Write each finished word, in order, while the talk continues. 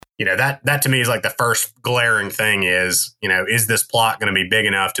that to me is like the first glaring thing is, is this plot going to be big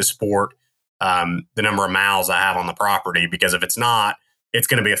enough to support the number of mouths I have on the property? Because if it's not, it's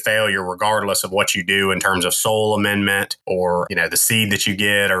going to be a failure regardless of what you do in terms of soil amendment or, the seed that you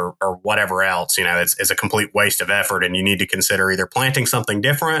get or whatever else. It's a complete waste of effort, and you need to consider either planting something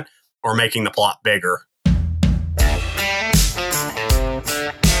different or making the plot bigger.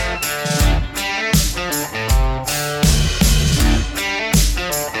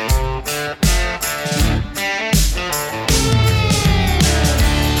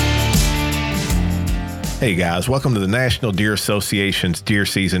 Hey guys, welcome to the National Deer Association's Deer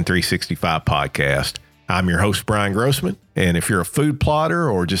Season 365 podcast. I'm your host, Brian Grossman, and if you're a food plotter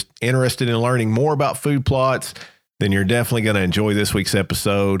or just interested in learning more about food plots, then you're definitely going to enjoy this week's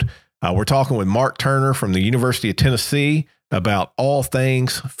episode. We're talking with Mark Turner from the University of Tennessee about all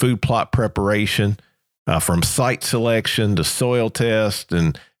things food plot preparation, from site selection to soil test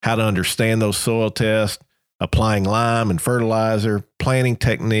and how to understand those soil tests, applying lime and fertilizer, planting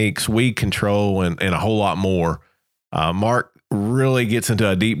techniques, weed control, and a whole lot more. Mark really gets into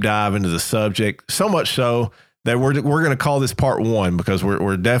a deep dive into the subject, so much so that we're going to call this part one, because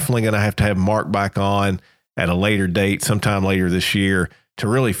we're definitely going to have Mark back on at a later date, sometime later this year, to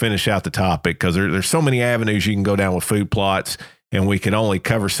really finish out the topic, because there's so many avenues you can go down with food plots, and we can only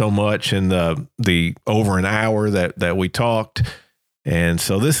cover so much in the over an hour that we talked. And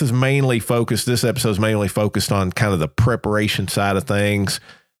so this episode is mainly focused on kind of the preparation side of things,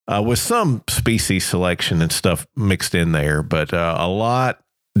 with some species selection and stuff mixed in there, but a lot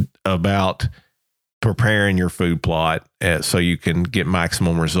about preparing your food plot so you can get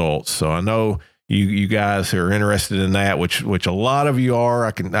maximum results. So I know you guys are interested in that, which a lot of you are.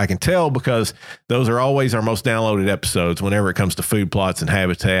 I can tell, because those are always our most downloaded episodes whenever it comes to food plots and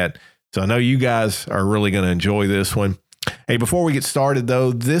habitat. So I know you guys are really going to enjoy this one. Hey, before we get started,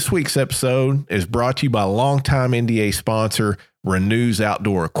 though, this week's episode is brought to you by longtime NDA sponsor Renews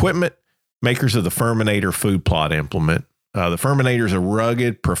Outdoor Equipment, makers of the Furminator food plot implement. The Furminator is a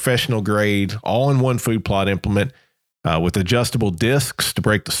rugged, professional-grade, all-in-one food plot implement with adjustable discs to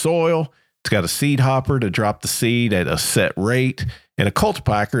break the soil. It's got a seed hopper to drop the seed at a set rate and a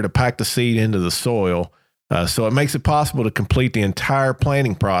cultipacker to pack the seed into the soil. So it makes it possible to complete the entire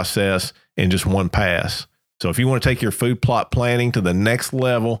planting process in just one pass. So if you want to take your food plot planning to the next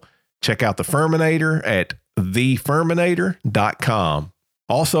level, check out the Furminator at thefurminator.com.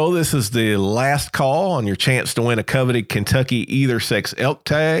 Also, this is the last call on your chance to win a coveted Kentucky either sex elk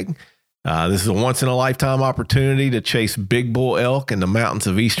tag. This is a once-in-a-lifetime opportunity to chase big bull elk in the mountains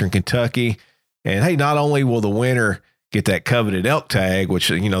of eastern Kentucky. And hey, not only will the winner get that coveted elk tag, which,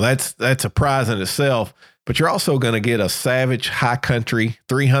 that's a prize in itself, but you're also going to get a Savage High Country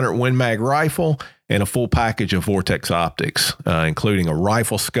 300 Win Mag rifle and a full package of Vortex optics, including a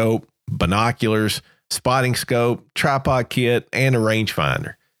rifle scope, binoculars, spotting scope, tripod kit, and a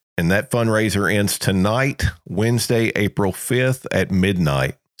rangefinder. And that fundraiser ends tonight, Wednesday, April 5th at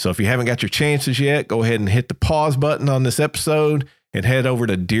midnight. So if you haven't got your chances yet, go ahead and hit the pause button on this episode and head over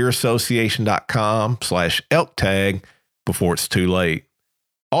to deerassociation.com/elk tag before it's too late.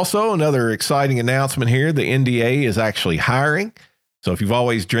 Also, another exciting announcement here. The NDA is actually hiring. So if you've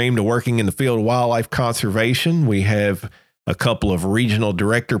always dreamed of working in the field of wildlife conservation, we have a couple of regional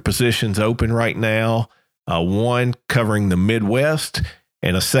director positions open right now, one covering the Midwest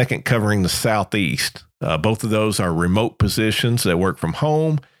and a second covering the Southeast. Both of those are remote positions that work from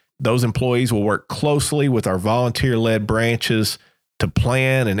home. Those employees will work closely with our volunteer-led branches to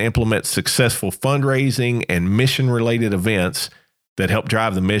plan and implement successful fundraising and mission-related events that help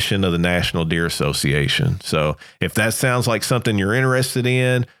drive the mission of the National Deer Association. So if that sounds like something you're interested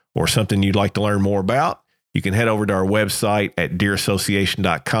in or something you'd like to learn more about, you can head over to our website at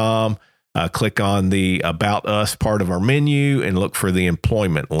deerassociation.com, click on the About Us part of our menu and look for the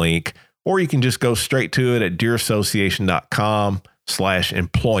employment link, or you can just go straight to it at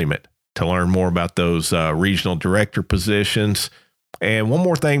deerassociation.com/employment to learn more about those regional director positions. And one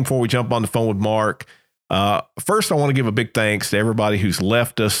more thing before we jump on the phone with Mark. First, I want to give a big thanks to everybody who's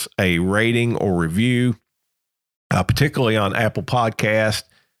left us a rating or review, particularly on Apple Podcast,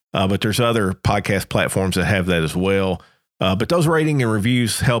 but there's other podcast platforms that have that as well. But those rating and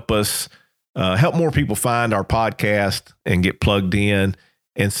reviews help us help more people find our podcast and get plugged in.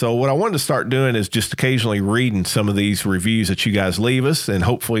 And so what I wanted to start doing is just occasionally reading some of these reviews that you guys leave us, and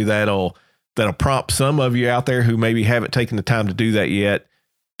hopefully that'll prompt some of you out there who maybe haven't taken the time to do that yet,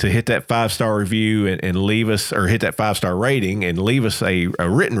 to hit that 5-star review and leave us, or hit that 5-star rating and leave us a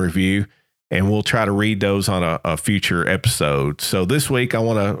written review, and we'll try to read those on a future episode. So this week, I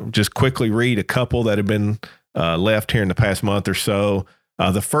want to just quickly read a couple that have been left here in the past month or so.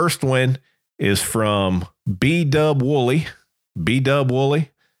 The first one is from B-Dub Woolley. B-Dub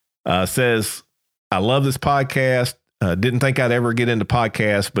Woolley says, I love this podcast. Didn't think I'd ever get into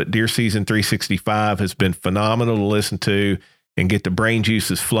podcasts, but Deer Season 365 has been phenomenal to listen to and get the brain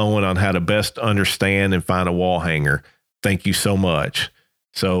juices flowing on how to best understand and find a wall hanger. Thank you so much.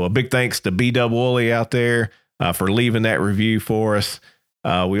 So a big thanks to B-Dub Woolley out there for leaving that review for us.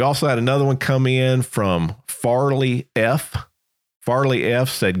 We also had another one come in from Farley F. Farley F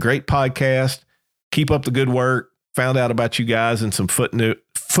said, great podcast. Keep up the good work. Found out about you guys in some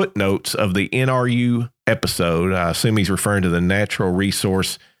footnotes of the NRU episode. I assume he's referring to the Natural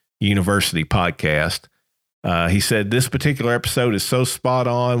Resource University podcast. He said, this particular episode is so spot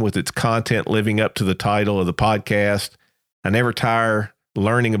on with its content living up to the title of the podcast. I never tire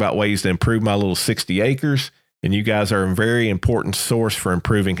learning about ways to improve my little 60 acres, and you guys are a very important source for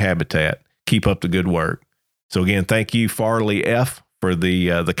improving habitat. Keep up the good work. So again, thank you, Farley F., for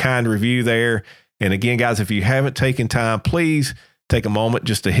the kind review there. And again, guys, if you haven't taken time, please take a moment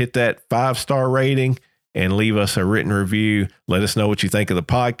just to hit that 5-star rating and leave us a written review. Let us know what you think of the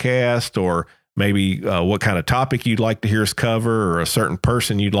podcast, or maybe what kind of topic you'd like to hear us cover, or a certain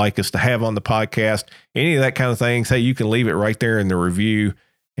person you'd like us to have on the podcast. Any of that kind of things, hey, you can leave it right there in the review,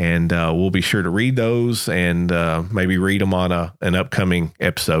 and we'll be sure to read those and maybe read them on an upcoming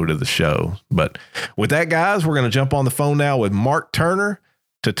episode of the show. But with that, guys, we're going to jump on the phone now with Mark Turner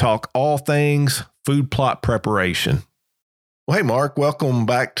to talk all things food plot preparation. Well, hey, Mark, welcome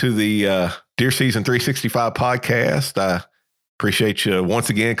back to the Deer Season 365 podcast. I appreciate you once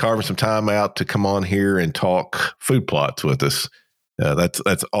again carving some time out to come on here and talk food plots with us.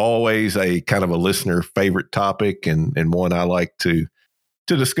 That's always a kind of a listener favorite topic, and one I like to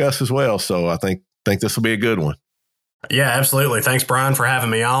discuss as well. So I think this will be a good one. Yeah, absolutely. Thanks, Brian, for having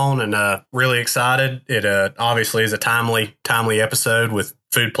me on, and really excited. It obviously is a timely episode with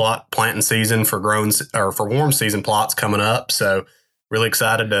food plot planting season for warm season plots coming up. So really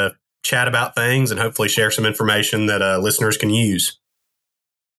excited to chat about things and hopefully share some information that listeners can use.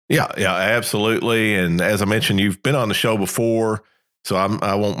 Yeah, absolutely. And as I mentioned, you've been on the show before, so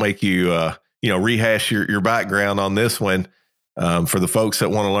I won't make you rehash your background on this one. For the folks that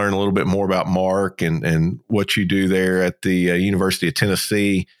want to learn a little bit more about Mark and what you do there at the University of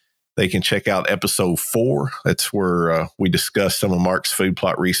Tennessee, they can check out episode 4. That's where we discuss some of Mark's food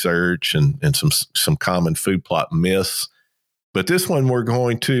plot research and some common food plot myths. But this one, we're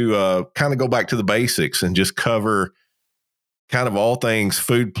going to kind of go back to the basics and just cover kind of all things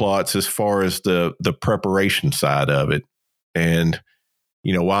food plots as far as the preparation side of it. And,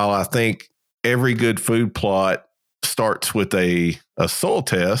 while I think every good food plot starts with a soil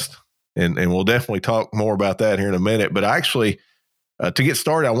test, and we'll definitely talk more about that here in a minute. But actually, to get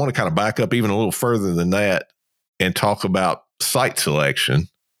started, I want to kind of back up even a little further than that and talk about site selection,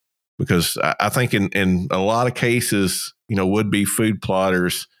 because I think in a lot of cases, would-be food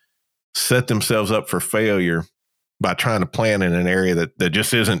plotters set themselves up for failure by trying to plant in an area that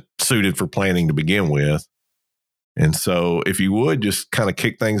just isn't suited for planting to begin with. And so if you would just kind of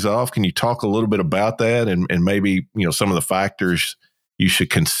kick things off, can you talk a little bit about that and maybe, some of the factors you should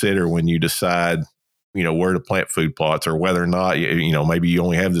consider when you decide, where to plant food plots, or whether or not, maybe you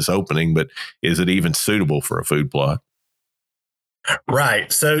only have this opening, but is it even suitable for a food plot?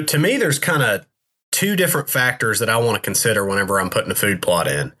 Right. So to me, there's kind of 2 different factors that I want to consider whenever I'm putting a food plot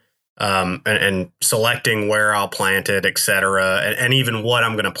in, and selecting where I'll plant it, et cetera, and even what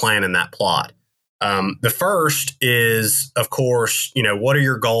I'm going to plant in that plot. The first is, of course, what are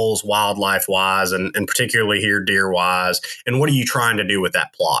your goals wildlife wise, and particularly here deer wise, and what are you trying to do with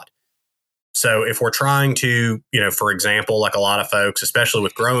that plot? So if we're trying to, for example, like a lot of folks, especially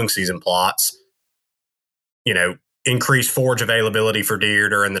with growing season plots, increase forage availability for deer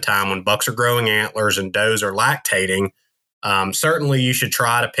during the time when bucks are growing antlers and does are lactating, certainly you should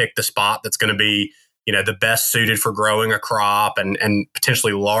try to pick the spot that's going to be the best suited for growing a crop and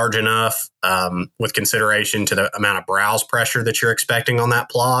potentially large enough with consideration to the amount of browse pressure that you're expecting on that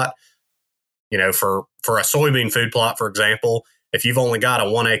plot. For a soybean food plot, for example, if you've only got a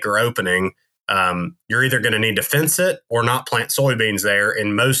 1 acre opening, you're either going to need to fence it or not plant soybeans there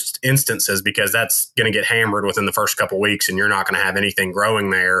in most instances, because that's going to get hammered within the first couple of weeks and you're not going to have anything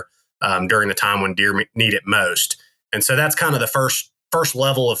growing there during the time when deer need it most. And so that's kind of the first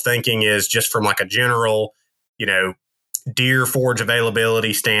level of thinking, is just from like a general, deer forage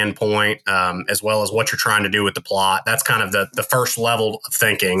availability standpoint, as well as what you're trying to do with the plot. That's kind of the first level of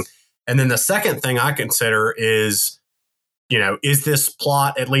thinking. And then the second thing I consider is, is this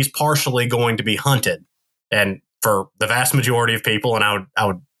plot at least partially going to be hunted? And for the vast majority of people, and I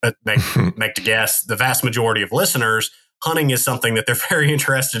would make to guess the vast majority of listeners, hunting is something that they're very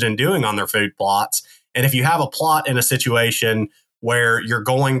interested in doing on their food plots. And if you have a plot in a situation where you're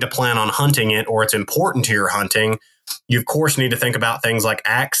going to plan on hunting it, or it's important to your hunting, you of course need to think about things like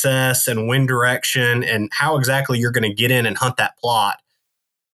access and wind direction and how exactly you're going to get in and hunt that plot.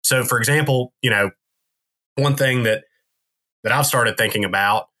 So for example, one thing that I've started thinking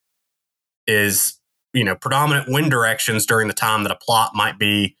about is, predominant wind directions during the time that a plot might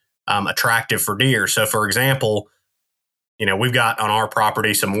be attractive for deer. So for example, we've got on our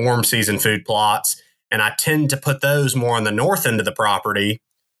property some warm season food plots, and I tend to put those more on the north end of the property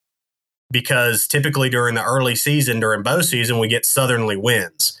because typically during the early season, during bow season, we get southerly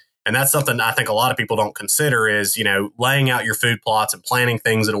winds. And that's something I think a lot of people don't consider is, laying out your food plots and planning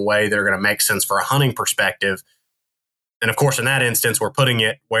things in a way that are going to make sense for a hunting perspective. And of course, in that instance, we're putting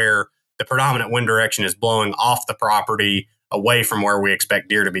it where the predominant wind direction is blowing off the property away from where we expect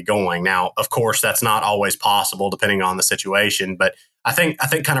deer to be going. Now, of course, that's not always possible depending on the situation. But I think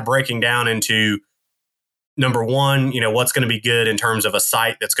kind of breaking down into number one, what's going to be good in terms of a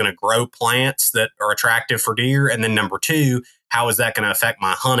site that's going to grow plants that are attractive for deer. And then number two, how is that going to affect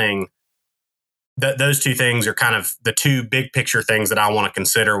my hunting? Those two things are kind of the two big picture things that I want to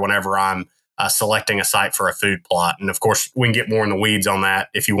consider whenever I'm selecting a site for a food plot. And of course, we can get more in the weeds on that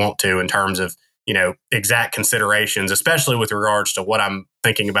if you want to, in terms of, exact considerations, especially with regards to what I'm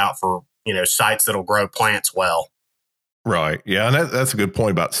thinking about for, sites that'll grow plants well. Right. Yeah. And that's a good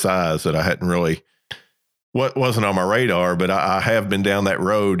point about size that I hadn't really, what wasn't on my radar, but I have been down that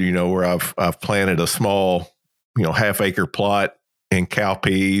road, where I've planted a small, half-acre plot in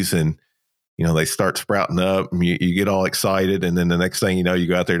cowpeas, and they start sprouting up, and you get all excited, and then the next thing you know, you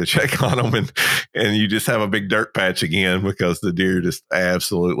go out there to check on them, and you just have a big dirt patch again because the deer just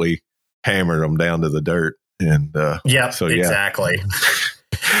absolutely hammered them down to the dirt. And exactly.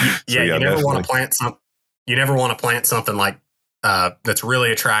 You never want to plant something. You never want to plant something like that's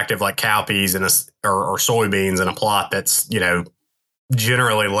really attractive, like cowpeas or soybeans in a plot that's,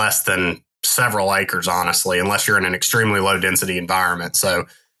 generally less than several acres, honestly, unless you're in an extremely low density environment. So,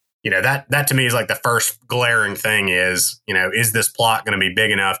 that to me is like the first glaring thing is this plot going to be big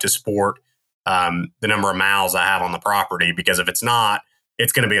enough to support the number of mouths I have on the property? Because if it's not,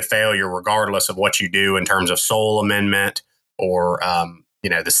 it's going to be a failure regardless of what you do in terms of soil amendment or,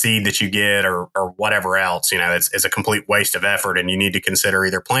 the seed that you get or whatever else. It's a complete waste of effort, and you need to consider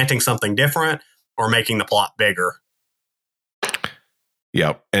either planting something different or making the plot bigger.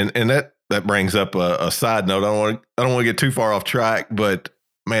 Yeah. And that brings up a side note. I don't want to get too far off track, but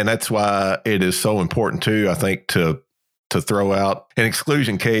man, that's why it is so important too, I think, to throw out an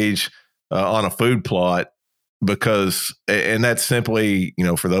exclusion cage on a food plot, because, and that's simply,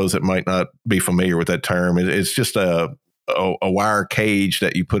 for those that might not be familiar with that term, it's just a wire cage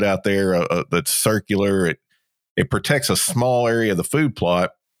that you put out there that's circular. It protects a small area of the food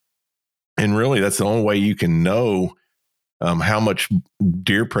plot. And really, that's the only way you can know how much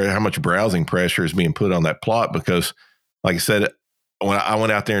how much browsing pressure is being put on that plot. Because, like I said, when I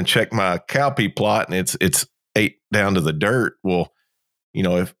went out there and checked my cowpea plot and it's ate down to the dirt, well,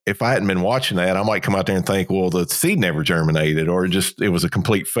 if I hadn't been watching that, I might come out there and think, well, the seed never germinated, or it was a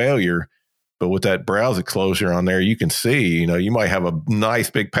complete failure. But with that browse exposure on there, you can see, you might have a nice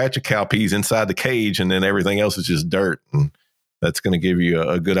big patch of cowpeas inside the cage, and then everything else is just dirt. And that's going to give you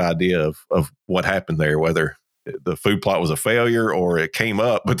a good idea of what happened there, whether the food plot was a failure or it came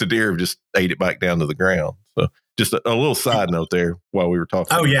up, but the deer just ate it back down to the ground. So just a little side note there while we were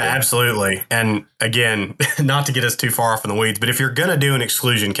talking. Oh, yeah, absolutely. And again, not to get us too far off in the weeds, but if you're going to do an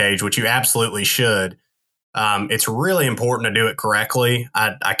exclusion cage, which you absolutely should, it's really important to do it correctly.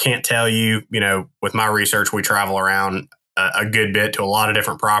 I can't tell you, with my research, we travel around a good bit to a lot of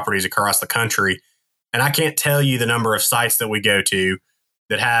different properties across the country. And I can't tell you the number of sites that we go to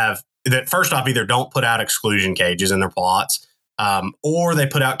that first off, either don't put out exclusion cages in their plots, or they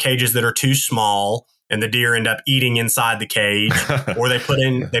put out cages that are too small and the deer end up eating inside the cage, or they put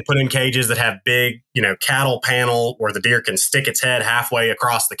in cages that have big, cattle panel where the deer can stick its head halfway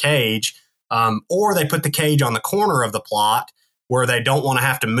across the cage. Or they put the cage on the corner of the plot where they don't want to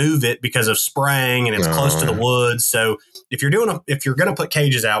have to move it because of spraying and it's close to the woods. So if you're going to put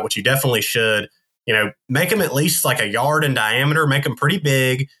cages out, which you definitely should, make them at least like a yard in diameter, make them pretty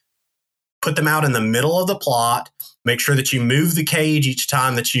big, put them out in the middle of the plot, make sure that you move the cage each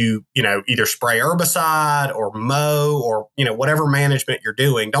time that you either spray herbicide or mow or, whatever management you're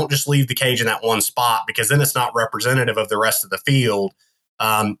doing. Don't just leave the cage in that one spot, because then it's not representative of the rest of the field.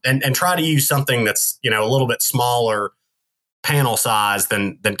 And try to use something that's, a little bit smaller panel size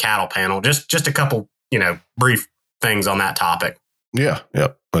than cattle panel. Just a couple, brief things on that topic. Yeah.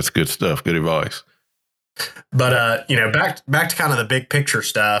 Yep. That's good stuff. Good advice. But back to kind of the big picture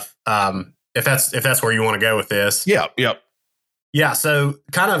stuff. If that's where you want to go with this. Yeah. Yep. Yeah. So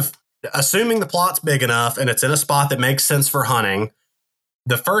kind of assuming the plot's big enough and it's in a spot that makes sense for hunting,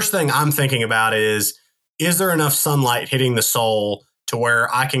 the first thing I'm thinking about is there enough sunlight hitting the soil to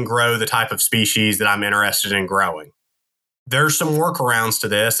where I can grow the type of species that I'm interested in growing? There's some workarounds to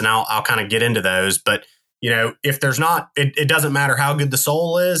this, and I'll kind of get into those. But, if there's not, it doesn't matter how good the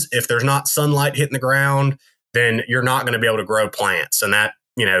soil is. If there's not sunlight hitting the ground, then you're not going to be able to grow plants. And that,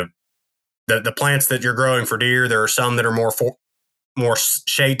 the plants that you're growing for deer, there are some that are more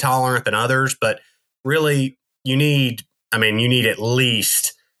shade tolerant than others. But really, you need at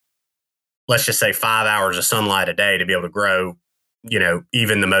least, let's just say 5 hours of sunlight a day to be able to grow,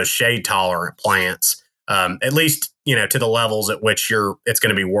 even the most shade tolerant plants, at least, to the levels at which it's going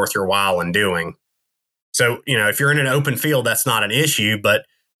to be worth your while in doing. So, if you're in an open field, that's not an issue, but,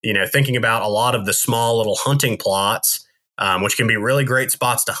 thinking about a lot of the small little hunting plots, which can be really great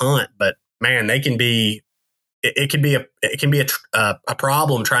spots to hunt, but man, they can be, it can be a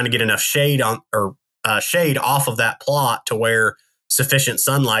problem trying to get enough shade shade off of that plot to where sufficient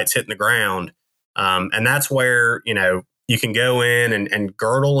sunlight's hitting the ground. And that's where, you can go in and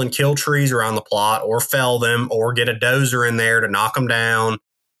girdle and kill trees around the plot or fell them or get a dozer in there to knock them down.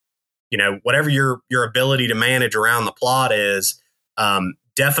 Whatever your ability to manage around the plot is,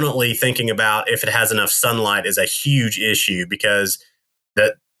 definitely thinking about if it has enough sunlight is a huge issue, because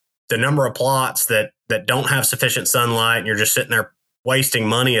the number of plots that don't have sufficient sunlight and you're just sitting there wasting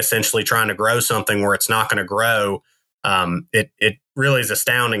money essentially trying to grow something where it's not going to grow. It really is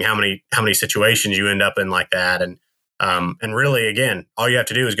astounding how many situations you end up in like that. And really, again, all you have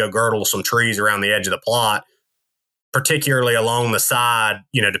to do is go girdle some trees around the edge of the plot, particularly along the side,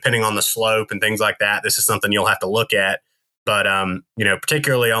 depending on the slope and things like that. This is something you'll have to look at. But,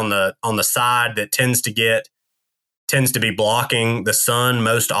 particularly on the side that tends to be blocking the sun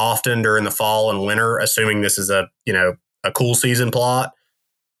most often during the fall and winter, assuming this is a cool season plot,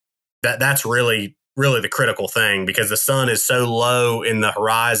 that's really, really the critical thing, because the sun is so low in the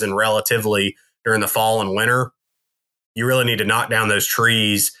horizon relatively during the fall and winter. You really need to knock down those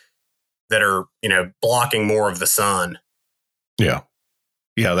trees that are, blocking more of the sun. Yeah.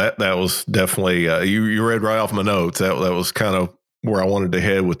 Yeah. That was definitely, you read right off my notes. That was kind of where I wanted to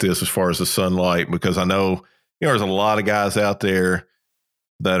head with this as far as the sunlight, because I know, there's a lot of guys out there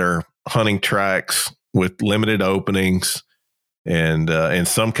that are hunting tracks with limited openings. And in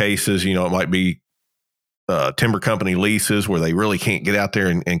some cases, it might be timber company leases where they really can't get out there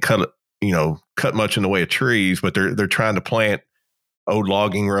and cut much in the way of trees, but they're trying to plant old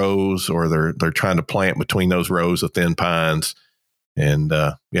logging rows, or they're trying to plant between those rows of thin pines. And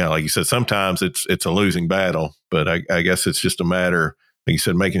like you said, sometimes it's a losing battle, but I guess it's just a matter, like you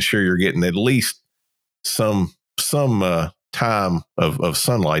said, making sure you're getting at least some time of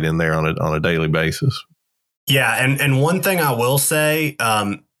sunlight in there on a daily basis. Yeah, and one thing I will say,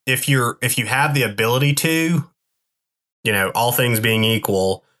 if you have the ability to, all things being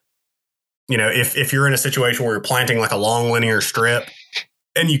equal, if you're in a situation where you're planting like a long linear strip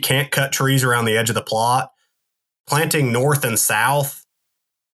and you can't cut trees around the edge of the plot, planting north and south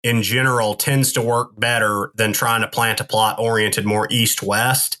in general tends to work better than trying to plant a plot oriented more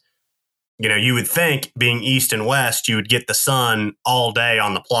east-west. You would think being east and west, you would get the sun all day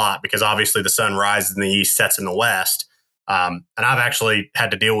on the plot, because obviously the sun rises in the east, sets in the west. And I've actually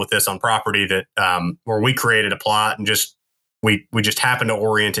had to deal with this on property that where we created a plot and we just happened to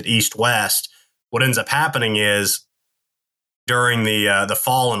orient it east-west. What ends up happening is during the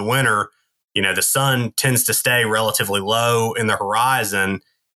fall and winter, the sun tends to stay relatively low in the horizon,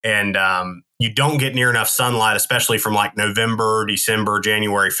 and you don't get near enough sunlight, especially from like November, December,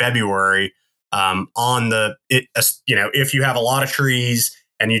 January, February. If you have a lot of trees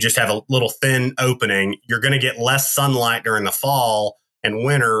and you just have a little thin opening, you're going to get less sunlight during the fall and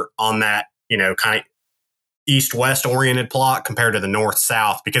winter on that, kind of east-west oriented plot compared to the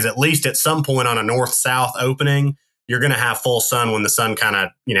north-south, because at least at some point on a north-south opening, you're going to have full sun when the sun kind of,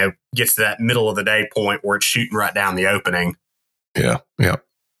 gets to that middle of the day point where it's shooting right down the opening. Yeah. Yeah.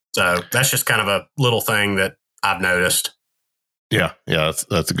 So that's just kind of a little thing that I've noticed. Yeah. Yeah.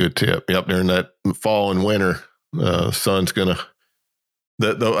 That's a good tip. Yep. During that fall and winter, sun's going to,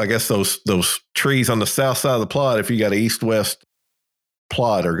 I guess those trees on the south side of the plot, if you got an east-west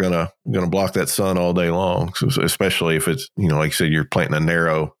plot, are going to block that sun all day long. So especially if it's, like you said, you're planting a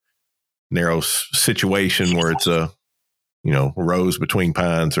narrow situation where it's rows between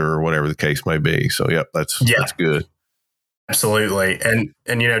pines or whatever the case may be. So, that's good. Absolutely. And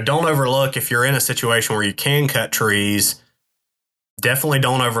don't overlook, if you're in a situation where you can cut trees, definitely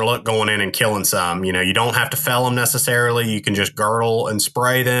don't overlook going in and killing some. You don't have to fell them necessarily. You can just girdle and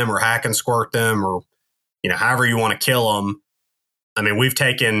spray them or hack and squirt them or, however you want to kill them. I mean, we've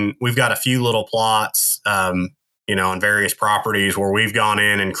got a few little plots, on various properties where we've gone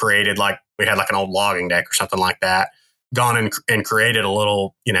in and created, like we had like an old logging deck or something like that, gone in and created a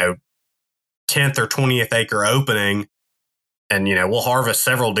little, 10th or 20th acre opening. And, we'll harvest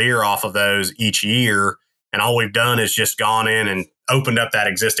several deer off of those each year. And all we've done is just gone in and opened up that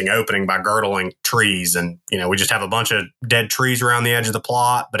existing opening by girdling trees. And, we just have a bunch of dead trees around the edge of the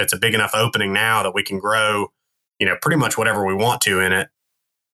plot, but it's a big enough opening now that we can grow, pretty much whatever we want to in it,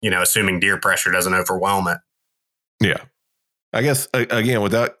 assuming deer pressure doesn't overwhelm it. Yeah. I guess, again,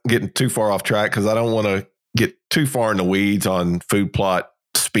 without getting too far off track, because I don't want to get too far in the weeds on food plot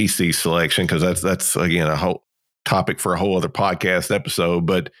species selection, because that's again, a whole topic for a whole other podcast episode.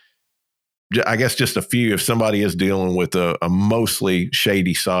 But I guess just a few, if somebody is dealing with a mostly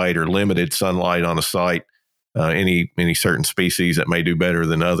shady site or limited sunlight on a site, any certain species that may do better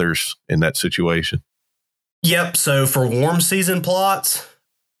than others in that situation. Yep. So for warm season plots,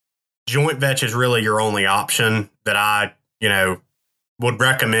 joint vetch is really your only option that I, would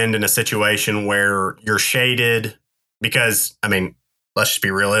recommend in a situation where you're shaded, because, I mean, let's just be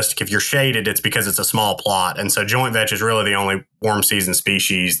realistic. If you're shaded, it's because it's a small plot. And so joint vetch is really the only warm season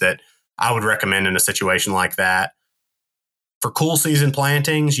species that I would recommend in a situation like that. For cool season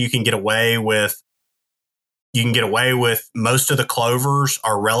plantings, you can get away with most of the clovers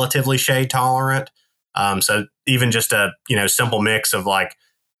are relatively shade tolerant. So even just a simple mix of like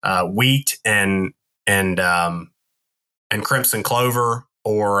wheat and crimson clover,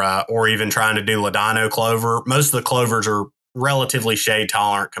 or even trying to do ladino clover. Most of the clovers are relatively shade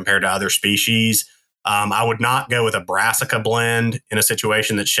tolerant compared to other species. I would not go with a brassica blend in a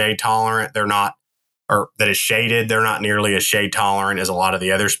situation that's shade tolerant. They're not, or that is shaded. They're not nearly as shade tolerant as a lot of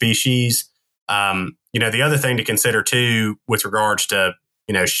the other species. The other thing to consider too, with regards to,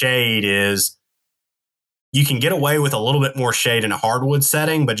 shade, is you can get away with a little bit more shade in a hardwood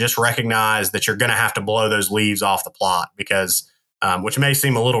setting, but just recognize that you're going to have to blow those leaves off the plot because, which may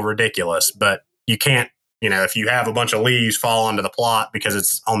seem a little ridiculous, but you can't, if you have a bunch of leaves fall onto the plot because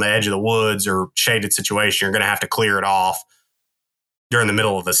it's on the edge of the woods or shaded situation, you're going to have to clear it off during the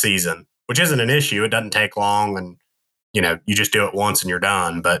middle of the season, which isn't an issue. It doesn't take long, and, you just do it once and you're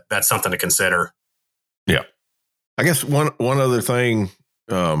done, but that's something to consider. Yeah. I guess one other thing,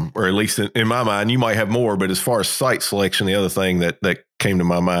 or at least in my mind, you might have more, but as far as site selection, the other thing that came to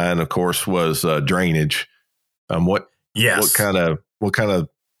my mind, of course, was drainage. What do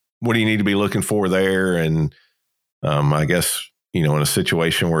you need to be looking for there? And I guess, in a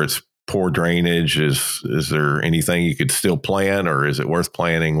situation where it's poor drainage, is there anything you could still plant, or is it worth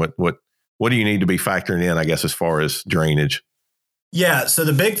planting? What do you need to be factoring in, I guess, as far as drainage? Yeah. So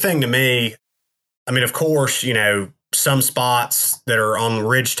the big thing to me, I mean, of course, some spots that are on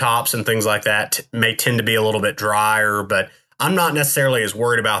ridge tops and things like that may tend to be a little bit drier, but I'm not necessarily as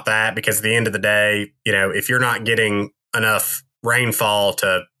worried about that, because at the end of the day, if you're not getting enough rainfall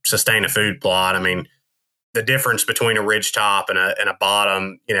to sustain a food plot, I mean, the difference between a ridge top and a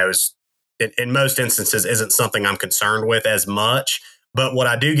bottom, is in most instances isn't something I'm concerned with as much. But what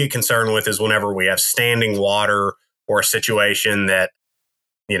I do get concerned with is whenever we have standing water, or a situation that,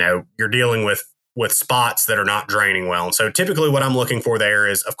 you're dealing with spots that are not draining well. And so typically what I'm looking for there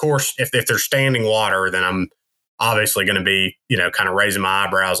is, of course, if there's standing water, then I'm obviously going to be, kind of raising my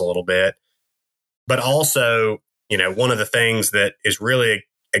eyebrows a little bit. But also, one of the things that is really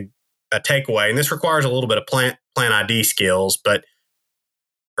a takeaway, and this requires a little bit of plant ID skills,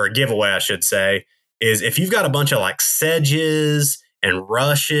 or a giveaway, I should say, is if you've got a bunch of like sedges and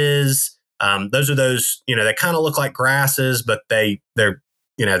rushes, those are those, they kind of look like grasses, but they're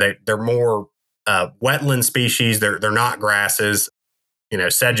more wetland species. They're not grasses.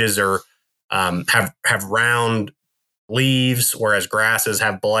 Sedges are have round leaves, whereas grasses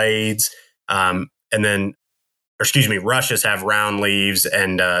have blades. Rushes have round leaves,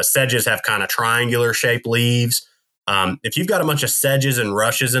 and sedges have kind of triangular shaped leaves. If you've got a bunch of sedges and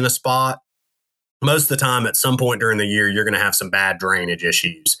rushes in a spot, most of the time at some point during the year, you're going to have some bad drainage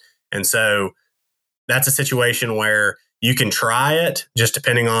issues. And so that's a situation where you can try it, just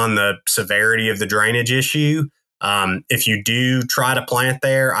depending on the severity of the drainage issue. If you do try to plant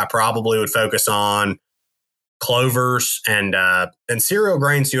there, I probably would focus on clovers, and cereal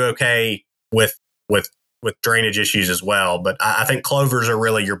grains do okay with drainage issues as well. But I think clovers are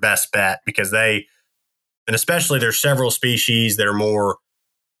really your best bet, because and especially there's several species that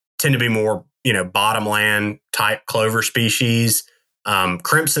tend to be more, bottomland type clover species.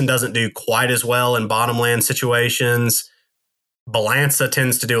 Crimson doesn't do quite as well in bottomland situations, Balanza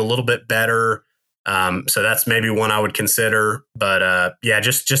tends to do a little bit better. So that's maybe one I would consider. But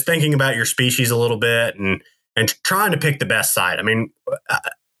just thinking about your species a little bit and trying to pick the best site. I mean,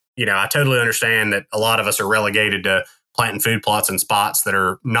 I totally understand that a lot of us are relegated to planting food plots in spots that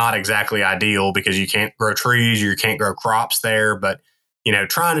are not exactly ideal because you can't grow trees or you can't grow crops there. But,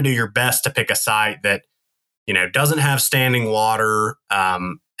 trying to do your best to pick a site that, doesn't have standing water,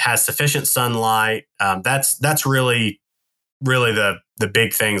 has sufficient sunlight. That's really the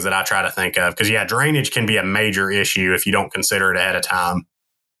big things that I try to think of. Because, drainage can be a major issue if you don't consider it ahead of time.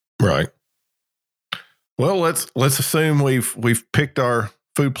 Right. Well, let's assume we've picked our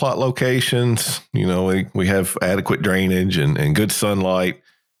food plot locations. We have adequate drainage and good sunlight.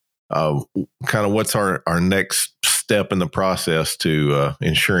 Kind of what's our next step in the process to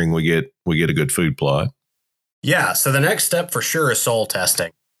ensuring we get a good food plot? Yeah. So the next step for sure is soil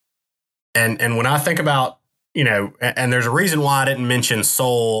testing. And when I think about, and there's a reason why I didn't mention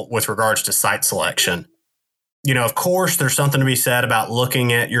soil with regards to site selection. Of course, there's something to be said about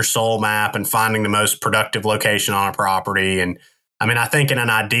looking at your soil map and finding the most productive location on a property. And I mean, I think in an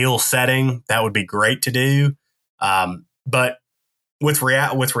ideal setting, that would be great to do. But with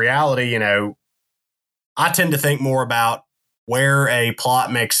reality, I tend to think more about where a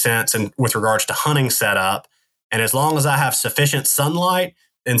plot makes sense and with regards to hunting setup. And as long as I have sufficient sunlight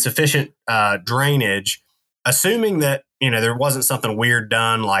and sufficient drainage, assuming that, there wasn't something weird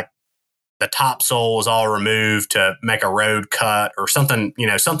done like the topsoil was all removed to make a road cut or something,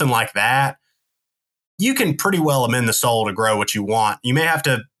 something like that, you can pretty well amend the soil to grow what you want. You may have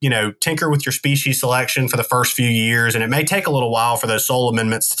to, tinker with your species selection for the first few years, and it may take a little while for those soil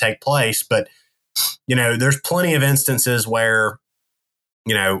amendments to take place. But, there's plenty of instances where,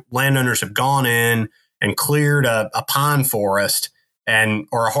 landowners have gone in and cleared a pine forest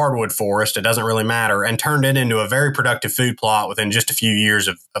or a hardwood forest, it doesn't really matter, and turned it into a very productive food plot within just a few years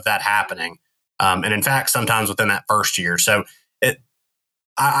of that happening. And in fact, sometimes within that first year. So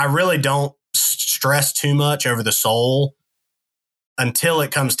I really don't stress too much over the soil until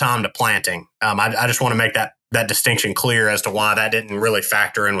it comes time to planting. I just want to make that distinction clear as to why that didn't really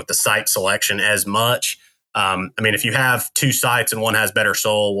factor in with the site selection as much. I mean, if you have two sites and one has better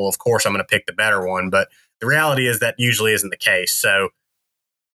soil, well, of course, I'm going to pick the better one. But the reality is that usually isn't the case. So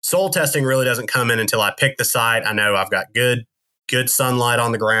soil testing really doesn't come in until I pick the site. I know I've got good sunlight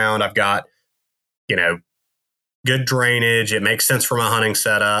on the ground. I've got, good drainage. It makes sense for my hunting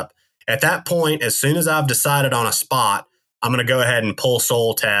setup. At that point, as soon as I've decided on a spot, I'm going to go ahead and pull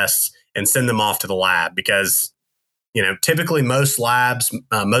soil tests and send them off to the lab because, typically most labs,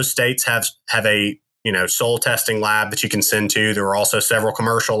 most states have a, soil testing lab that you can send to. There are also several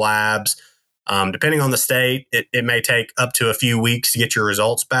commercial labs. Depending on the state, it may take up to a few weeks to get your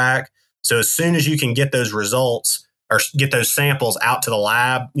results back. So as soon as you can get those results or get those samples out to the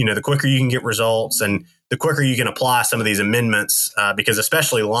lab, the quicker you can get results and the quicker you can apply some of these amendments, because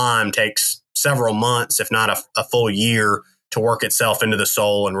especially lime takes several months, if not a full year, to work itself into the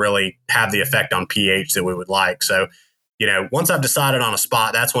soil and really have the effect on pH that we would like. So, once I've decided on a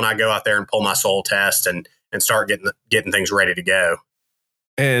spot, that's when I go out there and pull my soil test and start getting things ready to go.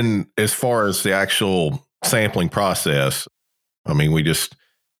 And as far as the actual sampling process, I mean, we just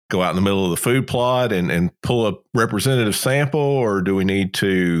go out in the middle of the food plot and pull a representative sample, or do we need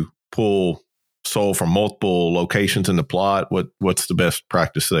to pull soil from multiple locations in the plot? What's the best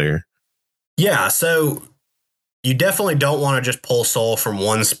practice there? Yeah, so you definitely don't want to just pull soil from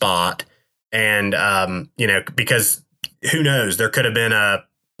one spot, and because who knows, there could have been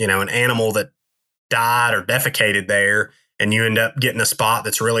an animal that died or defecated there, and you end up getting a spot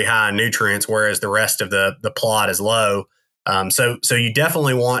that's really high in nutrients, whereas the rest of the plot is low. So you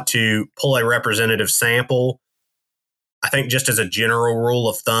definitely want to pull a representative sample. I think just as a general rule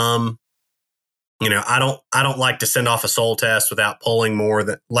of thumb, I don't like to send off a soil test without pulling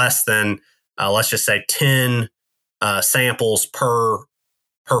less than let's just say 10 samples per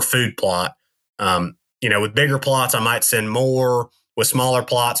food plot. With bigger plots, I might send more. With smaller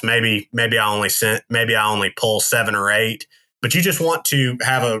plots, maybe I only pull 7 or 8. But you just want to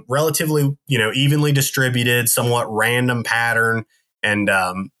have a relatively, evenly distributed, somewhat random pattern. And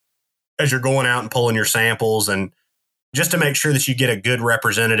as you're going out and pulling your samples, and just to make sure that you get a good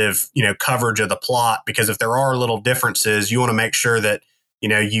representative, coverage of the plot, because if there are little differences, you want to make sure that,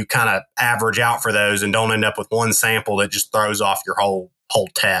 you kind of average out for those and don't end up with one sample that just throws off your whole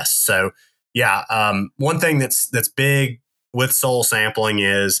test. So, one thing that's big with soil sampling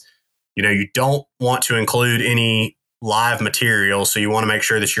is, you don't want to include any live material. So you want to make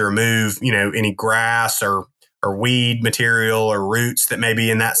sure that you remove, any grass or weed material or roots that may be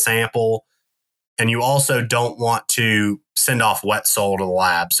in that sample. And you also don't want to send off wet soil to the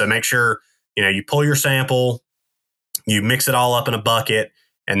lab. So make sure, you pull your sample, you mix it all up in a bucket,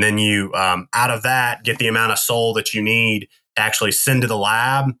 and then you, out of that, get the amount of soil that you need to actually send to the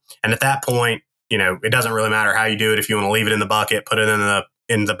lab. And at that point, it doesn't really matter how you do it. If you want to leave it in the bucket, put it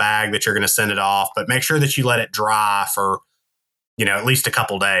in the bag that you're going to send it off, but make sure that you let it dry for, at least a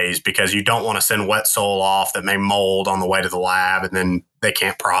couple days, because you don't want to send wet soil off that may mold on the way to the lab and then they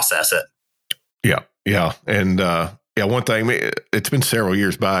can't process it. Yeah. Yeah. And, one thing, it's been several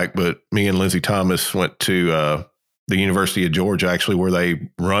years back, but me and Lindsay Thomas went to the University of Georgia, actually, where they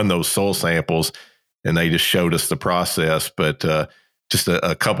run those soil samples, and they just showed us the process. But just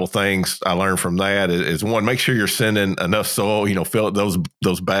a couple things I learned from that is one, make sure you're sending enough soil, fill up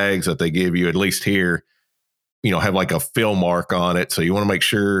those bags that they give you, at least here, have like a fill mark on it. So you want to make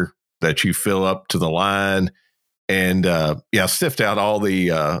sure that you fill up to the line, and sift out all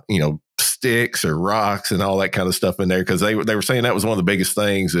the, sticks or rocks and all that kind of stuff in there. Cause they were saying that was one of the biggest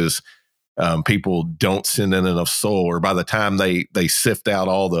things is people don't send in enough soil, or by the time they sift out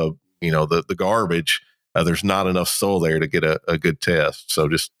all the, the garbage, there's not enough soil there to get a good test. So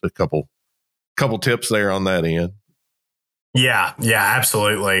just a couple tips there on that end. Yeah,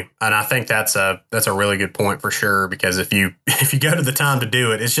 absolutely. And I think that's a really good point for sure, because if you go to the time to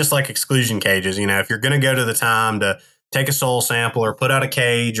do it, it's just like exclusion cages. If you're going to go to the time to take a soil sample or put out a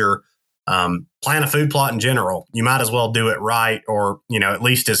cage or plan a food plot in general, you might as well do it right, or, at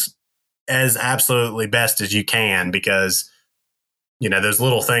least as absolutely best as you can, because, those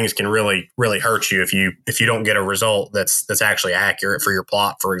little things can really, really hurt you if you don't get a result that's actually accurate for your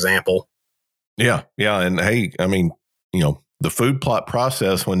plot, for example. Yeah. Yeah. And hey, I mean, the food plot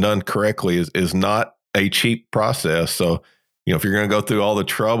process, when done correctly, is not a cheap process. So, if you're going to go through all the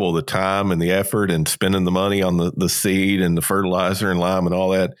trouble, the time and the effort and spending the money on the seed and the fertilizer and lime and all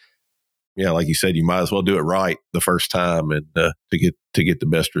that, yeah, like you said, you might as well do it right the first time and to get the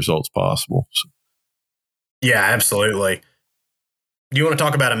best results possible. So. Yeah, absolutely. Do you want to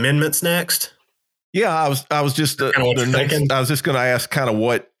talk about amendments next? Yeah, I was just I was just going to ask kind of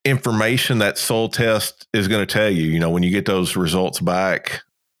what information that soil test is going to tell you. When you get those results back,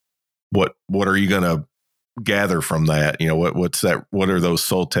 what are you going to gather from that? What's that? What are those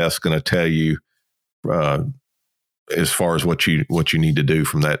soil tests going to tell you as far as what you need to do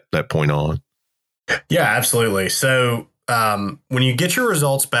from that point on? Yeah, absolutely. So when you get your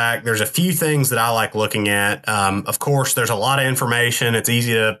results back, there's a few things that I like looking at. Of course, there's a lot of information. It's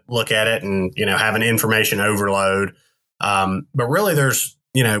easy to look at it and, have an information overload. But really there's,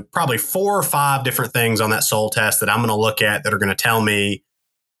 probably 4 or 5 different things on that soil test that I'm going to look at that are going to tell me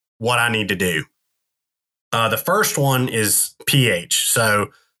what I need to do. The first one is pH. So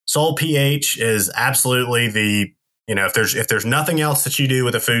soil pH is absolutely the, if there's nothing else that you do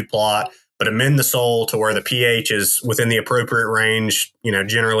with a food plot, but amend the soil to where the pH is within the appropriate range,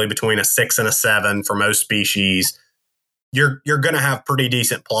 generally between a 6 and a 7 for most species, you're going to have pretty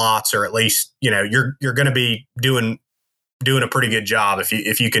decent plots, or at least, you're going to be doing a pretty good job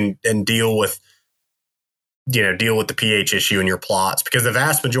if you can and deal with the pH issue in your plots, because the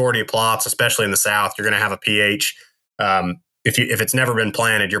vast majority of plots, especially in the South, you're going to have a pH. If it's never been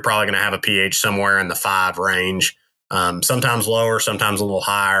planted, you're probably going to have a pH somewhere in the 5 range, sometimes lower, sometimes a little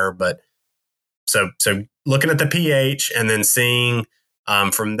higher, but So looking at the pH and then seeing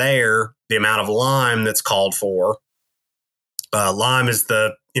from there the amount of lime that's called for. Lime is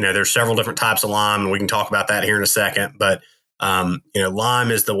there's several different types of lime, and we can talk about that here in a second. But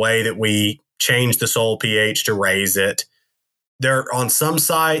lime is the way that we change the soil pH to raise it. There on some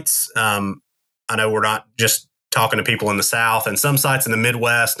sites, I know we're not just talking to people in the South, and some sites in the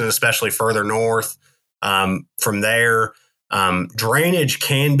Midwest and especially further north. From there, drainage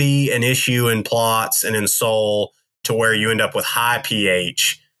can be an issue in plots and in soil to where you end up with high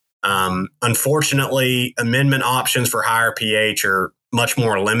pH. Unfortunately, amendment options for higher pH are much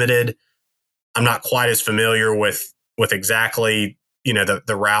more limited. I'm not quite as familiar with exactly,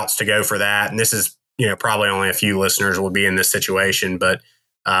 the routes to go for that. And this is, probably only a few listeners will be in this situation, but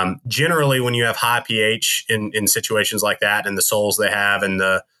generally when you have high pH in situations like that, and the soils they have in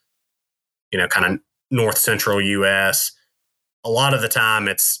the, kind of north central US, a lot of the time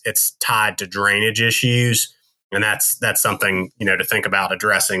it's tied to drainage issues. And that's something, to think about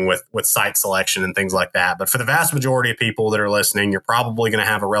addressing with site selection and things like that. But for the vast majority of people that are listening, you're probably going to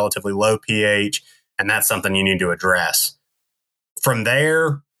have a relatively low pH, and that's something you need to address. From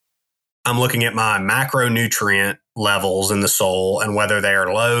there, I'm looking at my macronutrient levels in the soil and whether they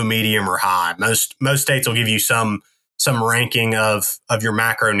are low, medium, or high. Most states will give you some ranking of your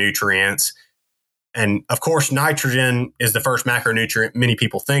macronutrients. And of course, nitrogen is the first macronutrient many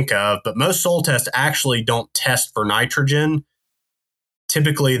people think of, but most soil tests actually don't test for nitrogen.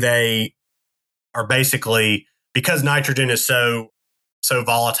 Typically, they are basically, because nitrogen is so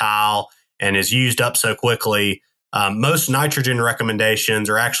volatile and is used up so quickly, most nitrogen recommendations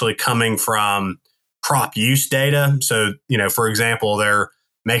are actually coming from crop use data. So, for example, they're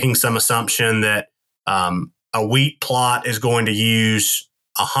making some assumption that a wheat plot is going to use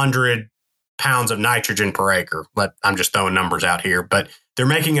 100 pounds of nitrogen per acre. But I'm just throwing numbers out here, but they're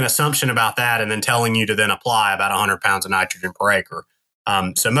making an assumption about that and then telling you to then apply about 100 pounds of nitrogen per acre.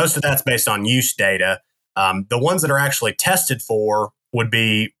 So most of that's based on use data. The ones that are actually tested for would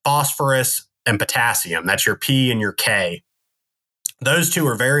be phosphorus and potassium. That's your P and your K. Those two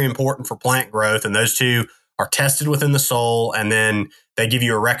are very important for plant growth, and those two are tested within the soil, and then they give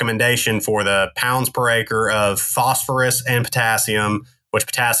you a recommendation for the pounds per acre of phosphorus and potassium, which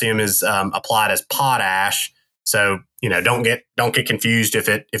potassium is applied as potash. So, don't get confused if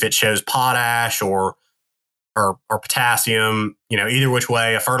it shows potash or potassium. Either which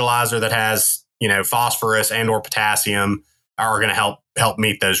way, a fertilizer that has phosphorus and or potassium are going to help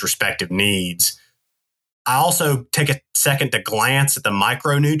meet those respective needs. I also take a second to glance at the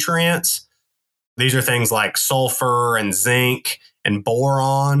micronutrients. These are things like sulfur and zinc and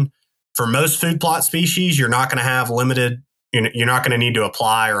boron. For most food plot species, you're not going to have limited. You're not going to need to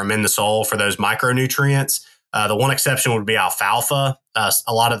apply or amend the soil for those micronutrients. The one exception would be alfalfa.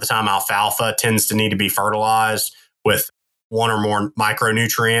 A lot of the time, alfalfa tends to need to be fertilized with one or more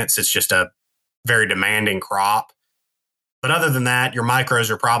micronutrients. It's just a very demanding crop. But other than that, your micros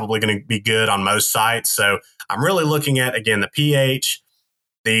are probably going to be good on most sites. So I'm really looking at, again, the pH,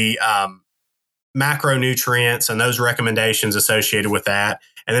 the macronutrients, and those recommendations associated with that.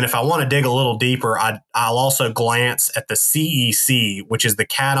 And then if I want to dig a little deeper, I'll also glance at the CEC, which is the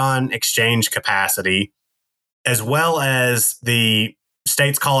cation exchange capacity, as well as the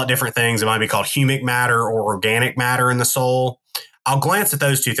states call it different things. It might be called humic matter or organic matter in the soil. I'll glance at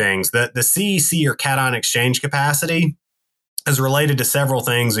those two things. The CEC, or cation exchange capacity, is related to several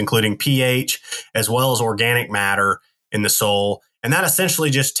things, including pH as well as organic matter in the soil. And that essentially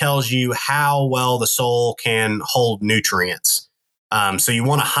just tells you how well the soil can hold nutrients. So you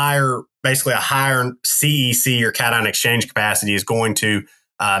want a higher CEC, or cation exchange capacity, is going to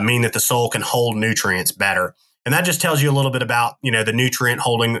mean that the soil can hold nutrients better. And that just tells you a little bit about, the nutrient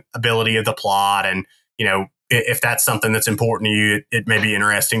holding ability of the plot. And, if that's something that's important to you, it may be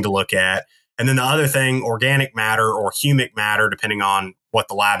interesting to look at. And then the other thing, organic matter or humic matter, depending on what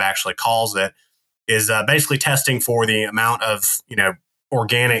the lab actually calls it, is basically testing for the amount of,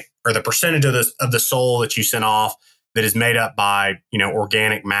 organic, or the percentage of the soil that you sent off that is made up by,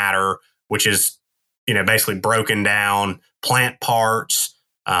 organic matter, which is, basically broken down plant parts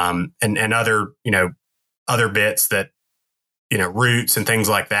and other, other bits that, roots and things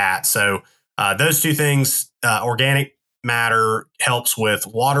like that. So those two things, organic matter helps with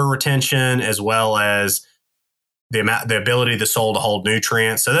water retention as well as the ability of the soil to hold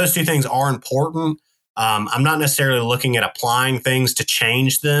nutrients. So those two things are important. I'm not necessarily looking at applying things to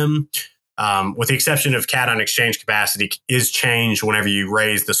change them, with the exception of cation exchange capacity is changed whenever you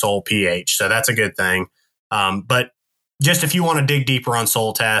raise the soil pH. So that's a good thing. But just if you want to dig deeper on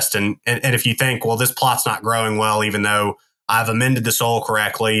soil test and if you think, well, this plot's not growing well, even though I've amended the soil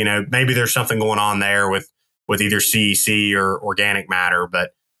correctly, maybe there's something going on there with either CEC or organic matter.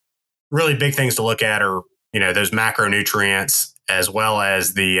 But really big things to look at are, those macronutrients as well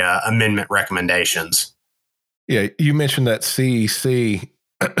as the amendment recommendations. Yeah, you mentioned that CEC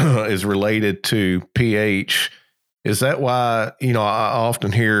is related to pH. Is that why, I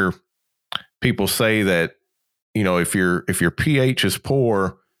often hear people say that, if your pH is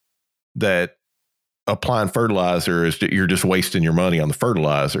poor, that applying fertilizer you're just wasting your money on the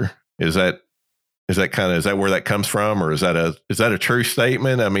fertilizer? Is that where that comes from, or is that a true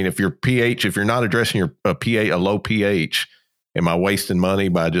statement? I mean, if you're not addressing a low pH, am I wasting money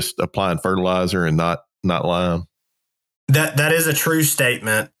by just applying fertilizer and not lime? That is a true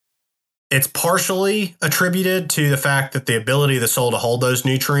statement. It's partially attributed to the fact that the ability of the soil to hold those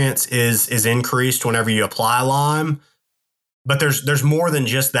nutrients is increased whenever you apply lime. But there's more than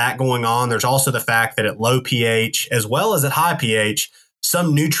just that going on. There's also the fact that at low pH as well as at high pH,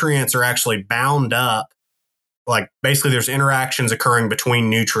 some nutrients are actually bound up. Like basically there's interactions occurring between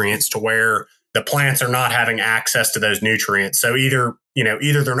nutrients to where the plants are not having access to those nutrients. So either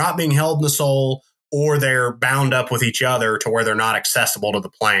they're not being held in the soil or they're bound up with each other to where they're not accessible to the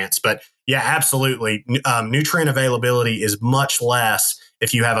plants. But yeah, absolutely. Nutrient availability is much less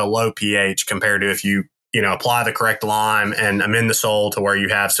if you have a low pH compared to if you apply the correct lime and amend the soil to where you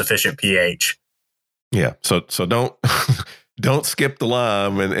have sufficient pH. Yeah. So don't don't skip the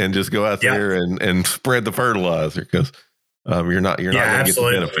lime and just go out there and spread the fertilizer, because you're not going to get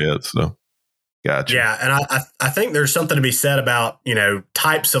the benefits. So gotcha. Yeah, and I think there's something to be said about,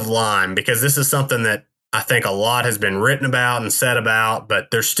 types of lime, because this is something that I think a lot has been written about and said about,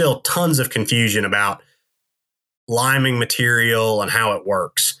 but there's still tons of confusion about liming material and how it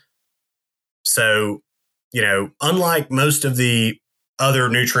works. So, unlike most of the other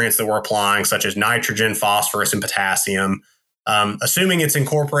nutrients that we're applying, such as nitrogen, phosphorus, and potassium, assuming it's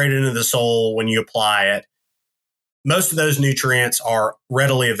incorporated into the soil when you apply it, most of those nutrients are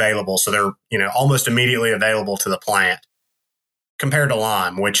readily available. So they're, almost immediately available to the plant, compared to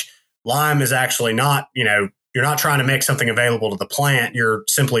lime, which lime is actually not, you're not trying to make something available to the plant. You're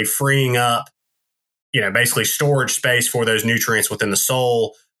simply freeing up, basically storage space for those nutrients within the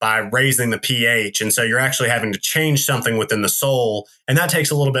soil by raising the pH. And so you're actually having to change something within the soil, and that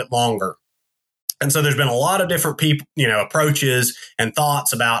takes a little bit longer. And so there's been a lot of different people, approaches and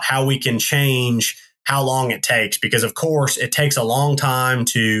thoughts about how we can change how long it takes, because of course it takes a long time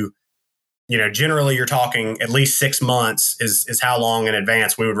to, generally you're talking at least 6 months is how long in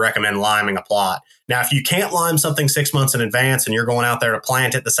advance we would recommend liming a plot. Now, if you can't lime something 6 months in advance and you're going out there to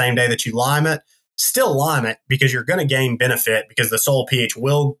plant it the same day that you lime it, still lime it, because you're going to gain benefit, because the soil pH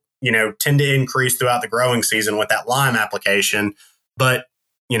will, tend to increase throughout the growing season with that lime application. But,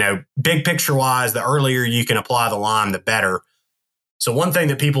 big picture wise, the earlier you can apply the lime, the better. So one thing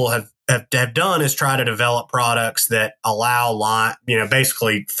that people have done is try to develop products that allow lime,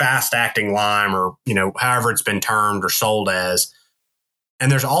 basically fast acting lime, or, however it's been termed or sold as.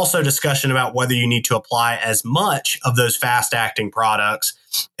 And there's also discussion about whether you need to apply as much of those fast acting products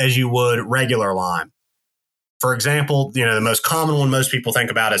as you would regular lime. For example, the most common one most people think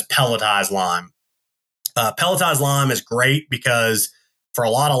about is pelletized lime. Pelletized lime is great because for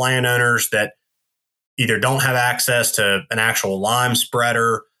a lot of landowners that either don't have access to an actual lime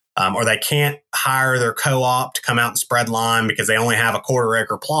spreader, or they can't hire their co-op to come out and spread lime because they only have a 1/4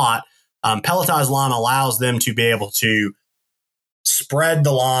 acre plot, pelletized lime allows them to be able to spread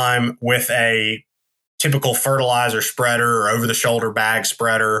the lime with a typical fertilizer spreader or over-the-shoulder bag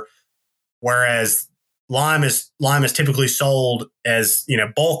spreader, whereas lime is typically sold as,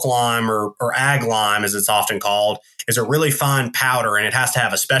 bulk lime or ag lime, as it's often called, is a really fine powder, and it has to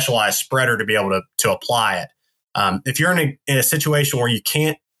have a specialized spreader to be able to apply it. If you're in a situation where you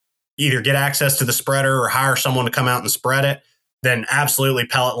can't either get access to the spreader or hire someone to come out and spread it, then absolutely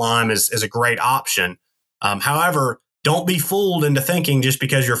pellet lime is a great option. However, don't be fooled into thinking just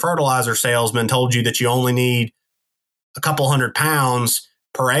because your fertilizer salesman told you that you only need a couple 100 pounds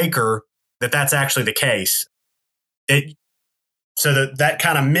per acre, that's actually the case. So that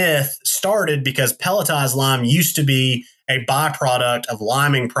kind of myth started because pelletized lime used to be a byproduct of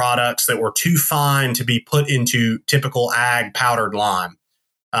liming products that were too fine to be put into typical ag powdered lime.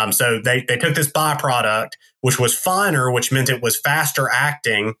 So they took this byproduct, which was finer, which meant it was faster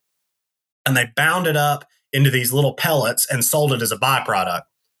acting, and they bound it up into these little pellets and sold it as a byproduct.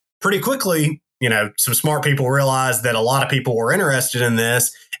 Pretty quickly, some smart people realized that a lot of people were interested in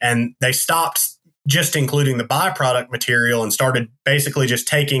this, and they stopped just including the byproduct material and started basically just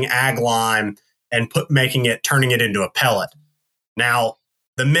taking ag lime and turning it into a pellet. Now,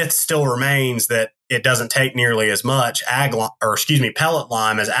 the myth still remains that it doesn't take nearly as much pellet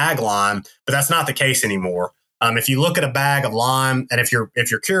lime as ag lime, but that's not the case anymore. If you look at a bag of lime, and if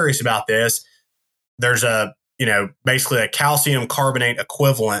you're curious about this, there's basically a calcium carbonate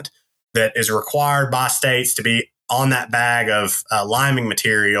equivalent that is required by states to be on that bag of liming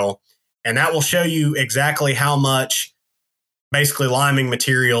material. And that will show you exactly how much basically liming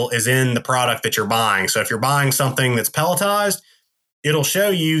material is in the product that you're buying. So if you're buying something that's pelletized, it'll show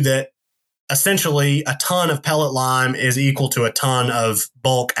you that essentially a ton of pellet lime is equal to a ton of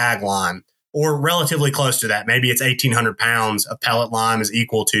bulk ag lime, or relatively close to that. Maybe it's 1,800 pounds of pellet lime is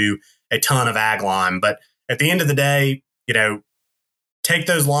equal to a ton of ag lime. But at the end of the day, take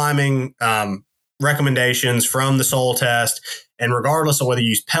those liming recommendations from the soil test, and regardless of whether you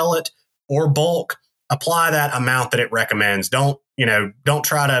use pellet or bulk, apply that amount that it recommends. Don't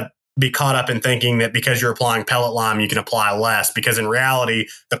try to be caught up in thinking that because you're applying pellet lime, you can apply less, because in reality,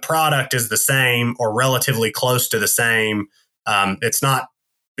 the product is the same or relatively close to the same. It's not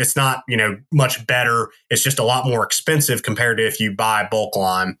much better. It's just a lot more expensive compared to if you buy bulk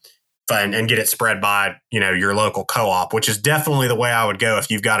lime and get it spread by, your local co-op, which is definitely the way I would go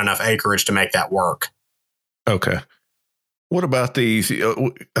if you've got enough acreage to make that work. Okay. What about these?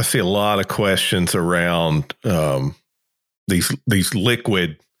 I see a lot of questions around these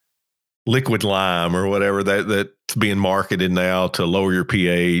liquid lime or whatever that's being marketed now to lower your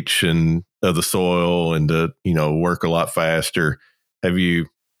pH and of the soil and to, work a lot faster. Have you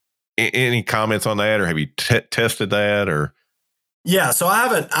any comments on that, or have you tested that, or? Yeah, so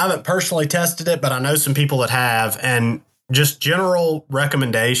I haven't personally tested it, but I know some people that have, and just general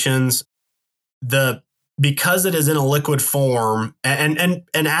recommendations. Because it is in a liquid form, and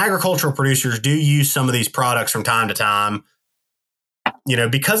agricultural producers do use some of these products from time to time.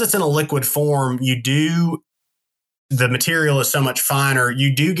 Because it's in a liquid form, the material is so much finer,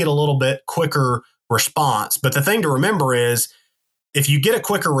 you do get a little bit quicker response. But the thing to remember is, if you get a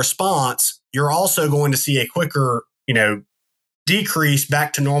quicker response, you're also going to see a quicker, decrease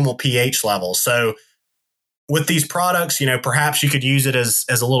back to normal pH levels. So with these products, perhaps you could use it as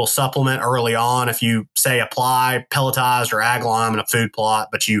a little supplement early on. If you say apply pelletized or ag lime in a food plot,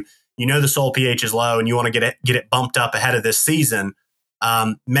 but you the soil pH is low and you want to get it bumped up ahead of this season,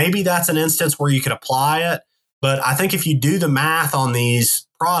 maybe that's an instance where you could apply it. But I think if you do the math on these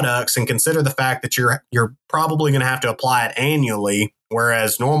products and consider the fact that you're probably going to have to apply it annually,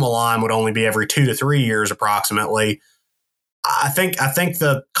 whereas normal lime would only be every 2 to 3 years approximately, I think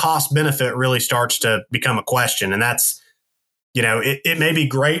the cost benefit really starts to become a question. And that's, it may be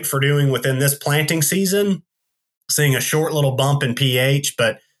great for doing within this planting season, seeing a short little bump in pH,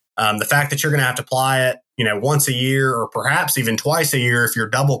 but the fact that you're going to have to apply it, once a year or perhaps even twice a year if you're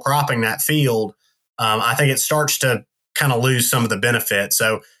double cropping that field, I think it starts to kind of lose some of the benefit.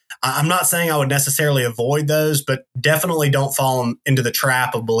 So I'm not saying I would necessarily avoid those, but definitely don't fall into the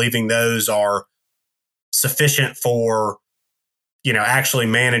trap of believing those are sufficient for actually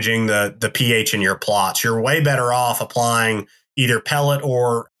managing the pH in your plots. You're way better off applying either pellet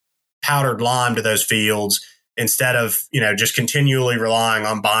or powdered lime to those fields instead of, just continually relying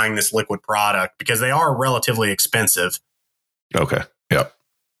on buying this liquid product, because they are relatively expensive. Okay. Yep.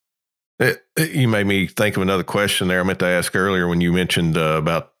 You made me think of another question there I meant to ask earlier when you mentioned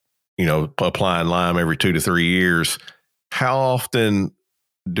about, applying lime every 2 to 3 years. How often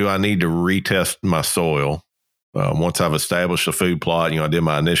do I need to retest my soil? Once I've established a food plot, I did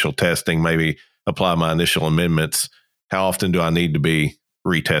my initial testing, maybe apply my initial amendments. How often do I need to be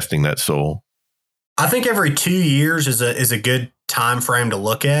retesting that soil? I think every 2 years is a good time frame to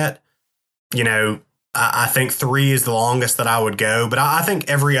look at. I think 3 is the longest that I would go, but I think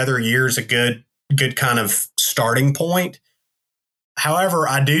every other year is a good kind of starting point. However,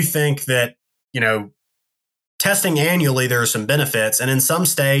 I do think that, testing annually, there are some benefits. And in some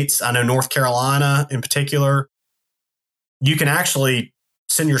states, I know North Carolina in particular, you can actually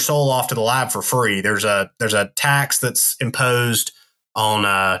send your soil off to the lab for free. There's a tax that's imposed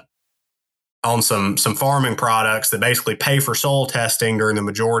on some farming products that basically pay for soil testing during the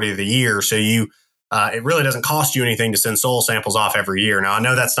majority of the year. So it really doesn't cost you anything to send soil samples off every year. Now, I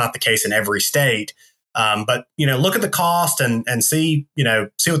know that's not the case in every state, but look at the cost and see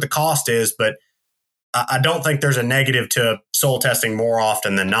what the cost is. But I don't think there's a negative to soil testing more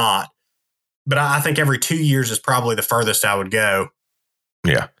often than not. But I think every 2 years is probably the furthest I would go.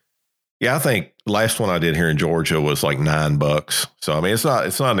 Yeah. Yeah. I think last one I did here in Georgia was like $9. So, I mean, it's not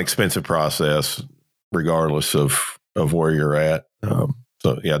an expensive process regardless of where you're at.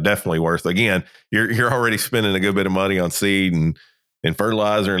 So yeah, definitely worth, again, you're already spending a good bit of money on seed and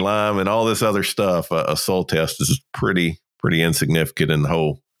fertilizer and lime and all this other stuff. A soil test is pretty insignificant in the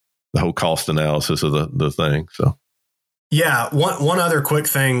whole cost analysis of the thing. So. Yeah. One other quick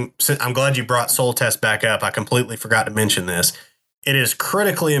thing. I'm glad you brought soil test back up. I completely forgot to mention this. It is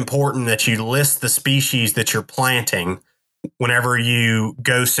critically important that you list the species that you're planting whenever you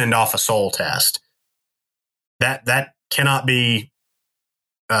go send off a soil test. That cannot be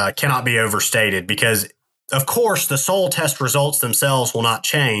overstated, because of course the soil test results themselves will not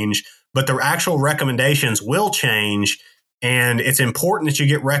change, but the actual recommendations will change. And it's important that you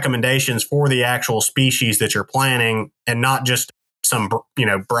get recommendations for the actual species that you're planting and not just some,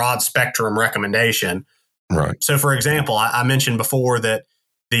 broad spectrum recommendation. Right. So, for example, I mentioned before that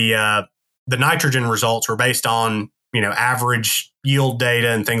the nitrogen results were based on, average yield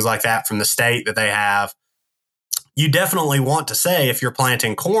data and things like that from the state that they have. You definitely want to say, if you're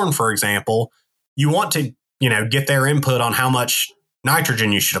planting corn, for example, you want to, get their input on how much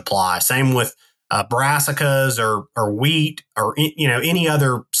nitrogen you should apply. Same with brassicas or wheat or any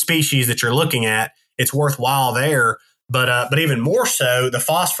other species that you're looking at. It's worthwhile there, but even more so, the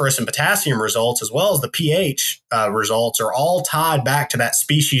phosphorus and potassium results, as well as the pH results, are all tied back to that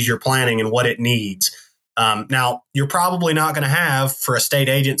species you're planting and what it needs. Now, you're probably not going to have, for a state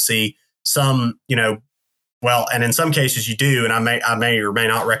agency, some and in some cases you do, and I may or may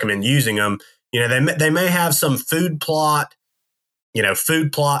not recommend using them. They may have some food plot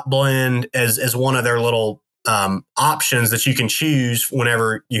blend as one of their little options that you can choose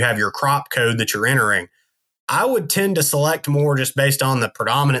whenever you have your crop code that you're entering. I would tend to select more just based on the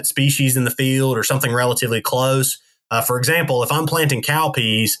predominant species in the field or something relatively close. For example, if I'm planting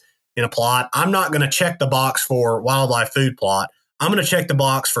cowpeas in a plot, I'm not going to check the box for wildlife food plot. I'm going to check the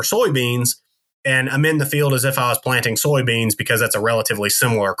box for soybeans and amend the field as if I was planting soybeans because that's a relatively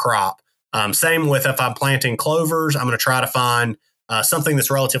similar crop. Same with if I'm planting clovers, I'm going to try to find something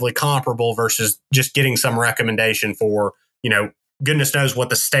that's relatively comparable versus just getting some recommendation for, goodness knows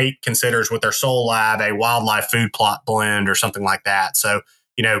what the state considers with their soil lab, a wildlife food plot blend or something like that. So,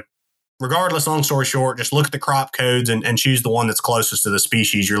 regardless, long story short, just look at the crop codes and choose the one that's closest to the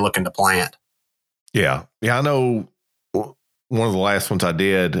species you're looking to plant. Yeah. Yeah. I know one of the last ones I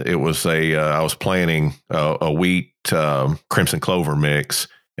did, it was I was planting a wheat crimson clover mix,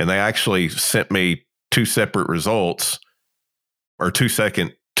 and they actually sent me two separate results or two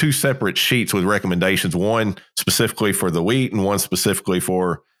separate sheets with recommendations, one specifically for the wheat and one specifically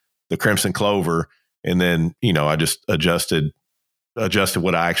for the crimson clover. And then, I just adjusted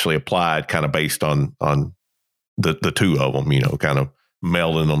what I actually applied kind of based on the two of them, kind of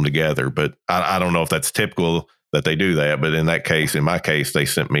melding them together. But I don't know if that's typical that they do that. But in my case, they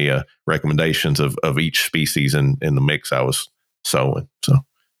sent me recommendations of each species in the mix I was sowing. So.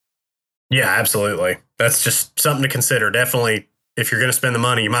 Yeah, absolutely. That's just something to consider. Definitely, if you're going to spend the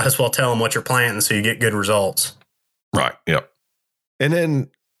money, you might as well tell them what you're planting so you get good results. Right. Yep. And then,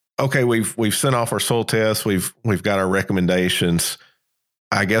 okay, we've sent off our soil tests. We've got our recommendations.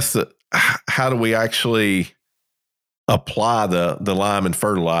 I guess how do we actually apply the lime and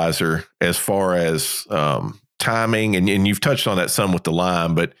fertilizer as far as timing? And you've touched on that some with the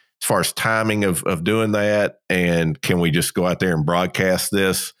lime, but as far as timing of doing that, and can we just go out there and broadcast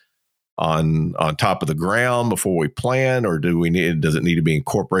this on top of the ground before we plant, or does it need to be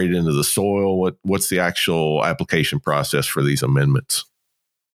incorporated into the soil? What's the actual application process for these amendments?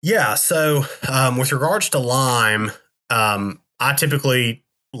 Yeah. So with regards to lime, I typically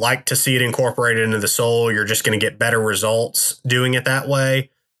like to see it incorporated into the soil. You're just going to get better results doing it that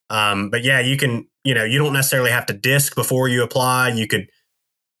way. But yeah, you can, you don't necessarily have to disc before you apply. You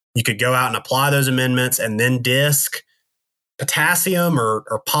could go out and apply those amendments and then disc. Potassium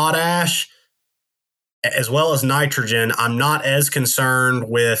or potash, as well as nitrogen, I'm not as concerned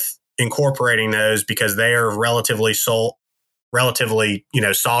with incorporating those because they are relatively soluble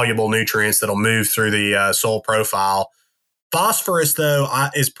nutrients that'll move through the soil profile. Phosphorus, though,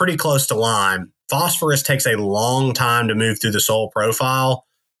 is pretty close to lime. Phosphorus takes a long time to move through the soil profile.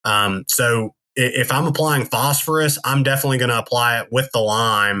 So if I'm applying phosphorus, I'm definitely going to apply it with the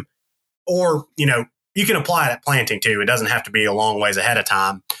lime, or, you can apply it at planting too. It doesn't have to be a long ways ahead of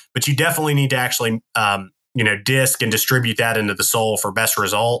time, but you definitely need to actually, disc and distribute that into the soil for best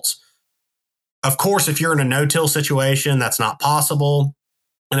results. Of course, if you're in a no-till situation, that's not possible.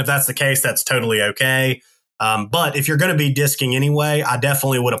 And if that's the case, that's totally okay. But if you're going to be disking anyway, I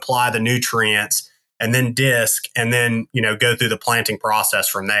definitely would apply the nutrients and then disc and then, go through the planting process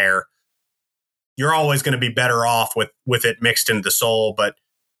from there. You're always going to be better off with it mixed into the soil, but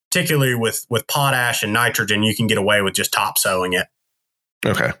particularly with potash and nitrogen, you can get away with just top sowing it.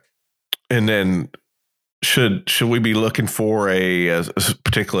 Okay. And then should we be looking for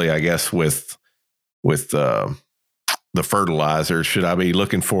particularly, I guess, with the fertilizer, should I be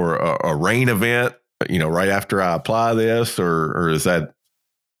looking for a rain event, right after I apply this, or does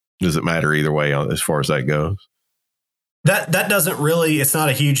it matter either way as far as that goes? That doesn't really, it's not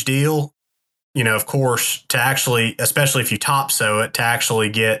a huge deal. Of course, to actually, especially if you top sow it, to actually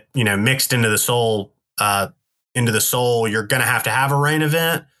get, mixed into the soil, you're going to have a rain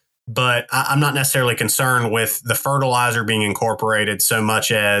event. But I'm not necessarily concerned with the fertilizer being incorporated so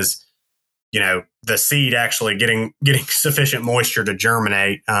much as, the seed actually getting sufficient moisture to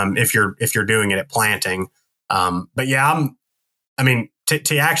germinate if you're doing it at planting. But yeah,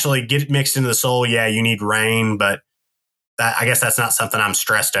 to actually get it mixed into the soil, yeah, you need rain, but I guess that's not something I'm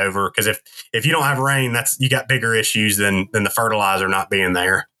stressed over, because if you don't have rain, you got bigger issues than the fertilizer not being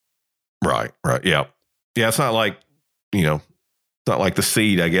there. Right. Yeah. Yeah. It's not like, it's not like the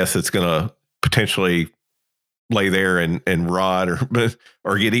seed, I guess it's going to potentially lay there and rot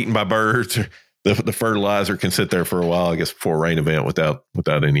or get eaten by birds. Or the fertilizer can sit there for a while, I guess, before a rain event without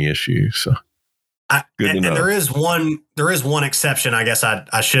any issues. So good to know. And there is one exception. I guess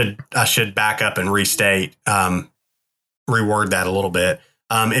I should back up and restate. Reword that a little bit.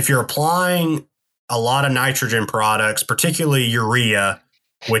 If you're applying a lot of nitrogen products, particularly urea,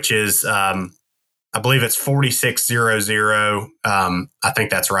 which is, I believe it's 4600. I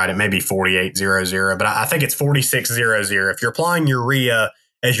think that's right. It may be 4800, but I think it's 4600. If you're applying urea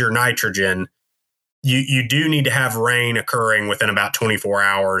as your nitrogen, you do need to have rain occurring within about 24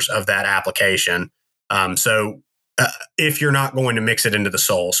 hours of that application. So if you're not going to mix it into the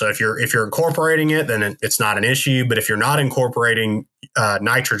soil, so if you're incorporating it, then it's not an issue. But if you're not incorporating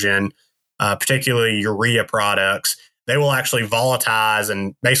nitrogen, particularly urea products, they will actually volatilize,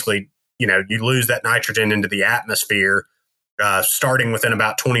 and basically, you lose that nitrogen into the atmosphere, starting within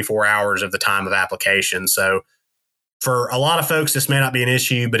about 24 hours of the time of application. So for a lot of folks, this may not be an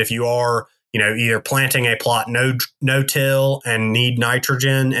issue, but if you are, either planting a plot no till and need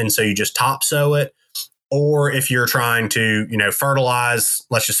nitrogen, and so you just topsoil it, or if you're trying to, fertilize,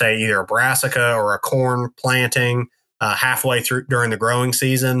 let's just say either a brassica or a corn planting halfway through during the growing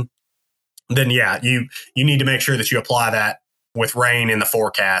season, then you need to make sure that you apply that with rain in the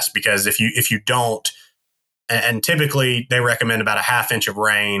forecast, because if you don't, and typically they recommend about a half inch of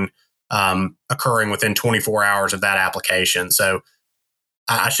rain occurring within 24 hours of that application. So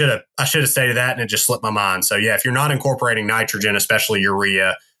I should have stated that, and it just slipped my mind. So if you're not incorporating nitrogen, especially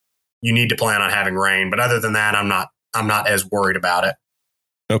urea, you need to plan on having rain. But other than that, I'm not as worried about it.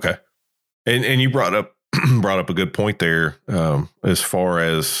 Okay. And you brought up a good point there, as far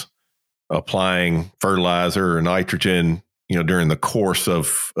as applying fertilizer or nitrogen, during the course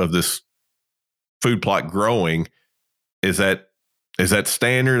of this food plot growing. Is that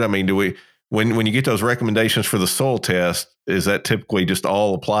standard? I mean, do we, when you get those recommendations for the soil test, is that typically just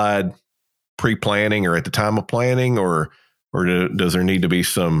all applied pre-planting or at the time of planting, or does there need to be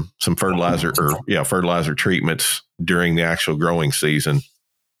some fertilizer fertilizer treatments during the actual growing season?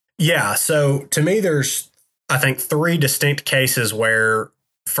 Yeah. So to me, there's, I think, 3 distinct cases where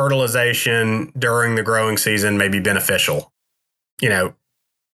fertilization during the growing season may be beneficial.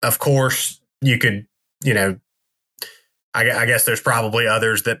 Of course, you could, I guess there's probably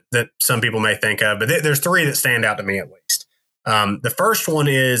others that some people may think of, but there's 3 that stand out to me at least. The first one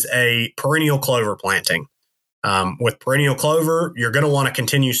is a perennial clover planting. With perennial clover, you're going to want to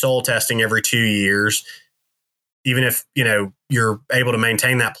continue soil testing every 2 years. Even if, you're able to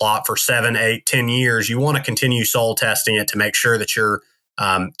maintain that plot for 7, 8, 10 years, you want to continue soil testing it to make sure that you're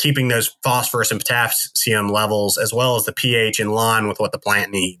keeping those phosphorus and potassium levels, as well as the pH, in line with what the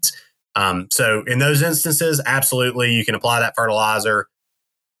plant needs. So in those instances, absolutely, you can apply that fertilizer,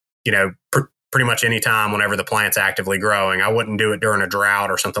 pretty much any time whenever the plant's actively growing. I wouldn't do it during a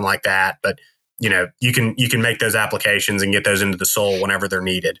drought or something like that, but you can make those applications and get those into the soil whenever they're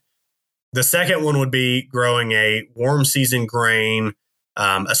needed. The second one would be growing a warm season grain,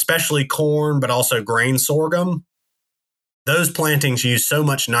 especially corn, but also grain sorghum. Those plantings use so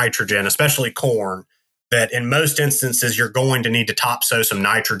much nitrogen, especially corn, that in most instances, you're going to need to topsoil some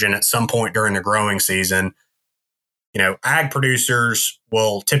nitrogen at some point during the growing season. Ag producers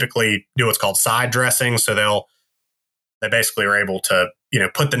will typically do what's called side dressing. So they basically are able to,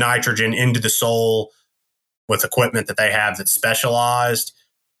 put the nitrogen into the soil with equipment that they have that's specialized.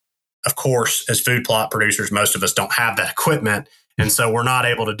 Of course, as food plot producers, most of us don't have that equipment. And so we're not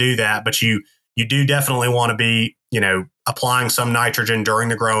able to do that. But you do definitely want to be, applying some nitrogen during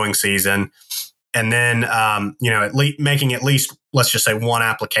the growing season. And then, making at least, let's just say, one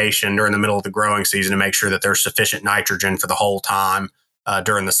application during the middle of the growing season to make sure that there's sufficient nitrogen for the whole time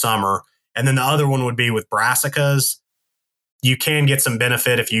during the summer. And then the other one would be with brassicas. You can get some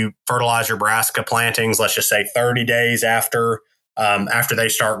benefit if you fertilize your brassica plantings, let's just say 30 days after they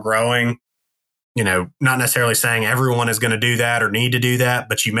start growing. Not necessarily saying everyone is going to do that or need to do that,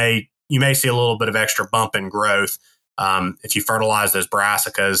 but you may see a little bit of extra bump in growth if you fertilize those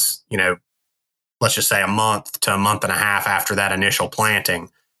brassicas, let's just say a month to a month and a half after that initial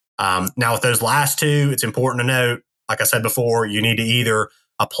planting. Now, with those last 2, it's important to note, like I said before, you need to either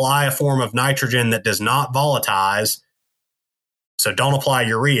apply a form of nitrogen that does not volatilize, so don't apply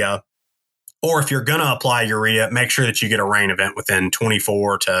urea, or if you're going to apply urea, make sure that you get a rain event within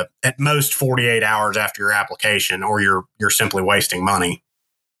 24 to at most 48 hours after your application, or you're simply wasting money.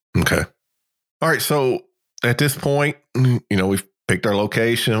 Okay. All right. So at this point, we've picked our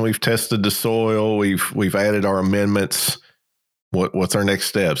location, we've tested the soil, we've added our amendments. What's our next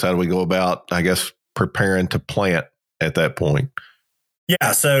steps? How do we go about, I guess, preparing to plant at that point?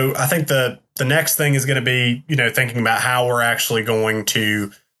 Yeah. So I think the next thing is going to be, thinking about how we're actually going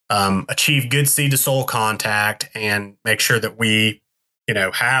to achieve good seed to soil contact and make sure that we,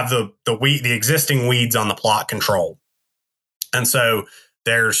 have the existing weeds on the plot controlled. And so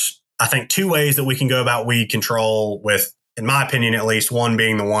there's, I think, 2 ways that we can go about weed control, with, in my opinion, at least one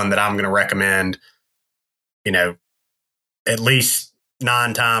being the one that I'm going to recommend, at least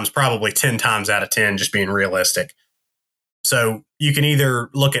 9 times, probably 10 times out of 10, just being realistic. So you can either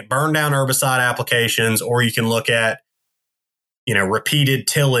look at burn down herbicide applications, or you can look at, repeated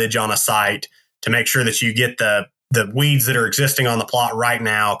tillage on a site to make sure that you get the weeds that are existing on the plot right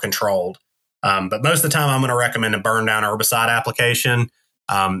now controlled. But most of the time, I'm going to recommend a burn down herbicide application.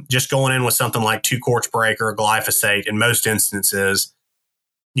 Just going in with something like 2 quarts per acre glyphosate in most instances.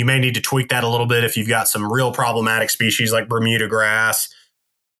 You may need to tweak that a little bit if you've got some real problematic species like Bermuda grass,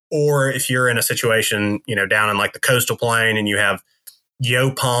 or if you're in a situation, down in like the coastal plain and you have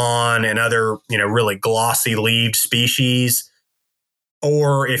Yopon and other, really glossy leaved species,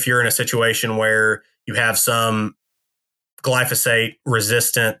 or if you're in a situation where you have some glyphosate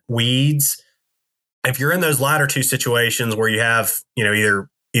resistant weeds. If you're in those latter two situations where you have, either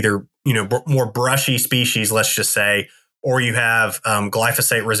more brushy species, let's just say, or you have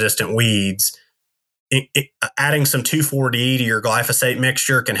glyphosate resistant weeds, adding some 2,4-D to your glyphosate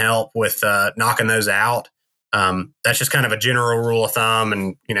mixture can help with knocking those out. That's just kind of a general rule of thumb.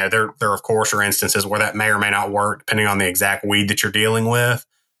 And, there of course are instances where that may or may not work depending on the exact weed that you're dealing with.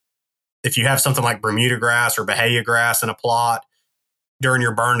 If you have something like Bermuda grass or Bahia grass in a plot, during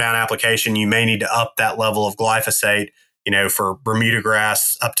your burn down application, you may need to up that level of glyphosate, for Bermuda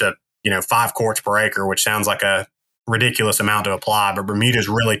grass up to, 5 quarts per acre, which sounds like a ridiculous amount to apply, but Bermuda is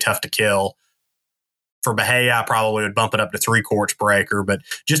really tough to kill. For Bahia, I probably would bump it up to 3 quarts per acre. But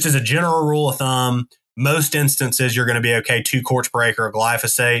just as a general rule of thumb, most instances you're going to be okay 2 quarts per acre of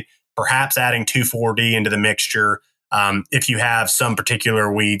glyphosate, perhaps adding 2,4-D into the mixture if you have some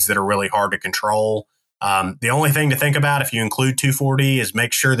particular weeds that are really hard to control. The only thing to think about if you include 2,4-D is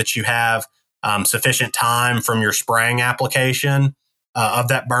make sure that you have sufficient time from your spraying application of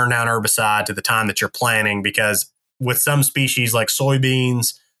that burn down herbicide to the time that you're planting, because with some species like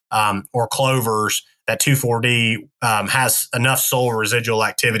soybeans or clovers, that 2,4-D has enough soil residual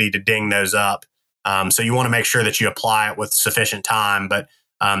activity to ding those up. So you want to make sure that you apply it with sufficient time. But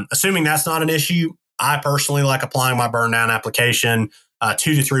assuming that's not an issue, I personally like applying my burn down application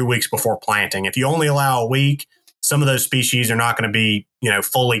 2 to 3 weeks before planting. If you only allow a week, some of those species are not going to be,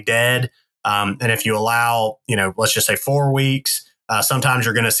 fully dead. And if you allow, let's just say 4 weeks, sometimes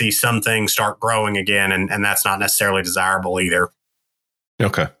you're going to see some things start growing again, and that's not necessarily desirable either.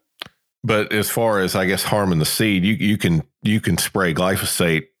 Okay. But as far as, I guess, harming the seed, you can spray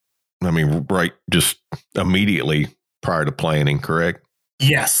glyphosate, right, just immediately prior to planting, correct?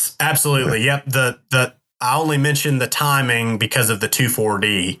 Yes, absolutely. Okay. Yep. I only mentioned the timing because of the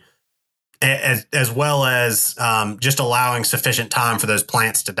 2,4-D, as well as just allowing sufficient time for those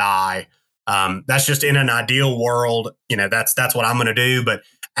plants to die. That's just in an ideal world, that's what I'm going to do. But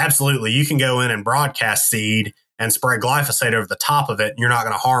absolutely, you can go in and broadcast seed and spray glyphosate over the top of it. And you're not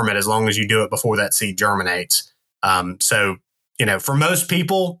going to harm it as long as you do it before that seed germinates. So, for most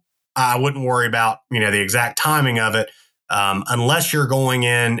people, I wouldn't worry about, the exact timing of it unless you're going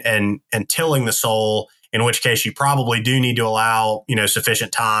in and tilling the soil, in which case you probably do need to allow,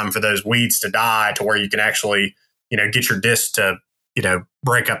 sufficient time for those weeds to die to where you can actually, get your disc to,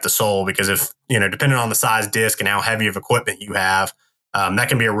 break up the soil. Because if, depending on the size disc and how heavy of equipment you have, that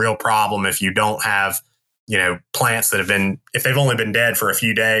can be a real problem if you don't have, plants that have been, if they've only been dead for a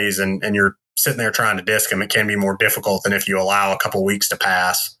few days and you're sitting there trying to disc them, it can be more difficult than if you allow a couple weeks to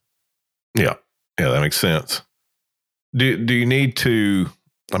pass. Yeah. Yeah, that makes sense. Do you need to,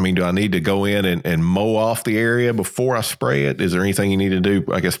 do I need to go in and mow off the area before I spray it? Is there anything you need to do,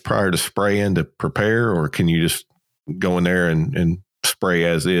 I guess, prior to spraying to prepare, or can you just go in there and spray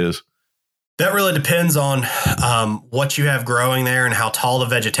as is? That really depends on what you have growing there and how tall the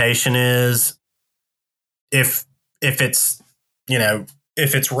vegetation is. If it's,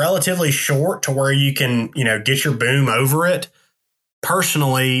 if it's relatively short to where you can, get your boom over it,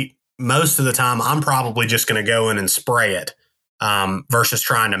 personally, most of the time, I'm probably just going to go in and spray it versus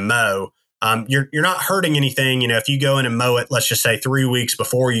trying to mow. You're not hurting anything. If you go in and mow it, let's just say 3 weeks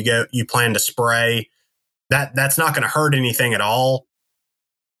before you plan to spray, that's not going to hurt anything at all.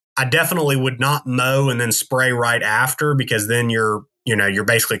 I definitely would not mow and then spray right after, because then you're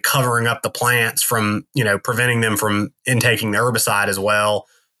basically covering up the plants from, preventing them from intaking the herbicide as well.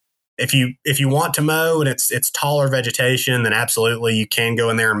 If you want to mow and it's taller vegetation, then absolutely you can go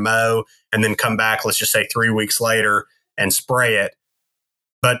in there and mow and then come back, let's just say 3 weeks later, and spray it.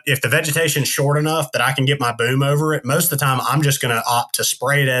 But if the vegetation's short enough that I can get my boom over it, most of the time I'm just going to opt to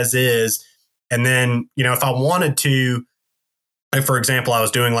spray it as is. And then, if I wanted to, if, for example, I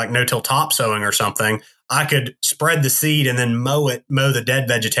was doing like no-till topsowing or something, I could spread the seed and then mow the dead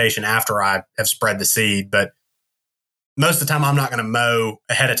vegetation after I have spread the seed. But most of the time, I'm not going to mow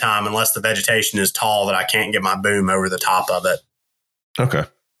ahead of time unless the vegetation is tall that I can't get my boom over the top of it. Okay.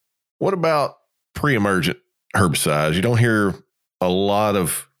 What about pre-emergent herbicides? You don't hear a lot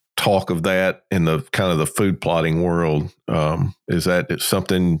of talk of that in the kind of the food plotting world. Is that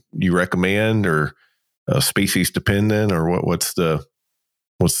something you recommend, or species dependent, or what's the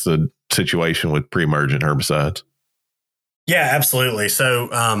situation with pre-emergent herbicides? Yeah, absolutely. So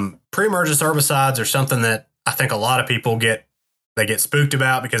pre-emergence herbicides are something that I think a lot of people get spooked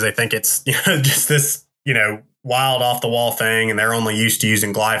about because they think it's just this wild off the wall thing, and they're only used to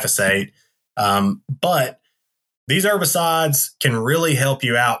using glyphosate. But these herbicides can really help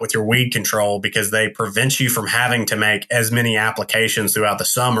you out with your weed control because they prevent you from having to make as many applications throughout the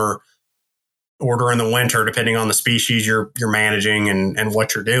summer or during the winter, depending on the species you're managing and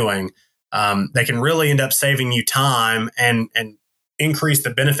what you're doing. They can really end up saving you time and increase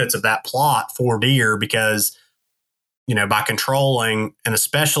the benefits of that plot for deer because, by controlling, and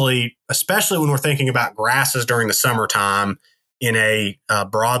especially when we're thinking about grasses during the summertime in a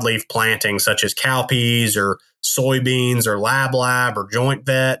broadleaf planting such as cowpeas or soybeans or lab or joint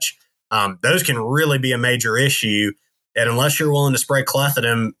vetch, those can really be a major issue. And unless you're willing to spray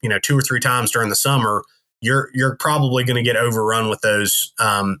clethodim, 2 or 3 times during the summer, you're probably going to get overrun with those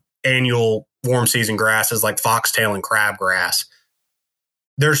annual warm season grasses like foxtail and crabgrass.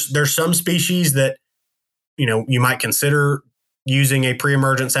 There's some species that you might consider using a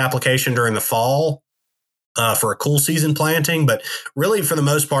pre-emergence application during the fall for a cool season planting, but really for the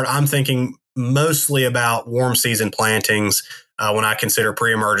most part, I'm thinking mostly about warm season plantings when I consider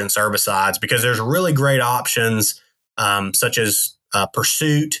pre-emergence herbicides, because there's really great options such as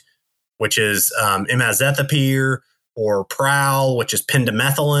Pursuit, which is imazethapyr, or Prowl, which is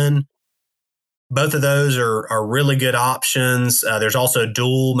pendimethalin. Both of those are really good options. There's also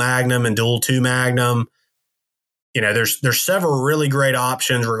Dual Magnum and Dual 2 Magnum. There's several really great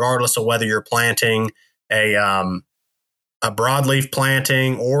options, regardless of whether you're planting a broadleaf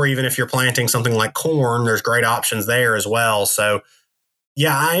planting, or even if you're planting something like corn, there's great options there as well. So,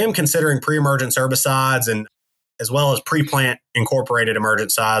 yeah, I am considering pre-emergence herbicides, and as well as pre-plant incorporated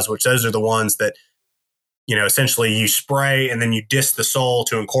emergenticides, which those are the ones that, essentially you spray and then you disc the soil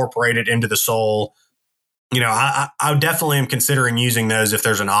to incorporate it into the soil. I definitely am considering using those if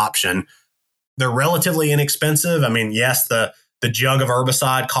there's an option. They're relatively inexpensive. I mean, yes, the jug of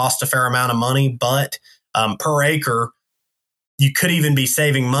herbicide costs a fair amount of money, but per acre, you could even be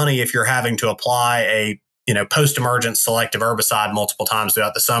saving money if you're having to apply a post-emergent selective herbicide multiple times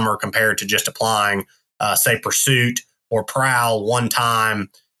throughout the summer compared to just applying, say, Pursuit or Prowl one time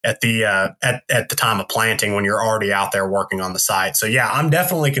at the time of planting when you're already out there working on the site. So yeah, I'm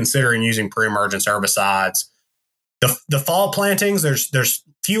definitely considering using pre-emergence herbicides. The fall plantings, there's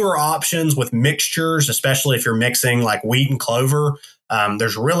fewer options with mixtures, especially if you're mixing like wheat and clover.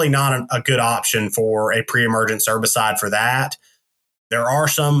 There's really not a good option for a pre-emergence herbicide for that. There are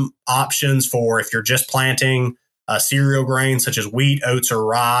some options for if you're just planting cereal grains such as wheat, oats, or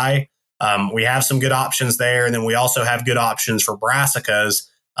rye. We have some good options there. And then we also have good options for brassicas.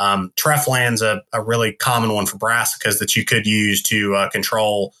 Treflan's a really common one for brassicas that you could use to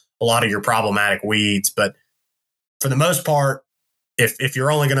control a lot of your problematic weeds. But for the most part, if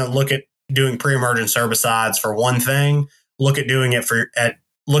you're only going to look at doing pre-emergence herbicides for one thing, look at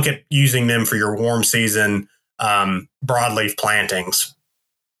using them for your warm season broadleaf plantings.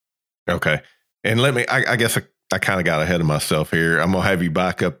 Okay. And I guess I kind of got ahead of myself here. I'm going to have you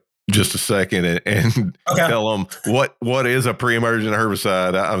back up just a second and okay. Tell them what is a pre-emergent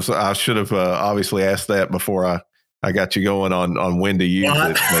herbicide. I should have obviously asked that before I got you going on when to use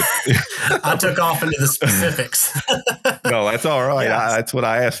it. But I took off into the specifics. No, that's all right. Yes. That's what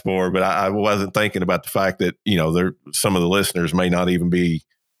I asked for, but I wasn't thinking about the fact that, some of the listeners may not even be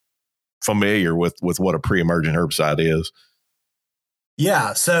familiar with what a pre-emergent herbicide is.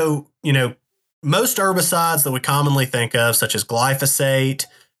 Yeah. So, most herbicides that we commonly think of, such as glyphosate,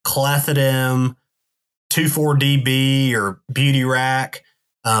 clethodim, 2,4-DB, or Beauty Rack,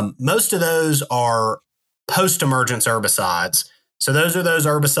 most of those are post-emergence herbicides. So those are those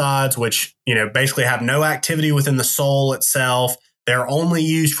herbicides which, basically have no activity within the soil itself. They're only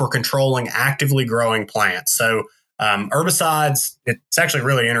used for controlling actively growing plants. So herbicides, it's actually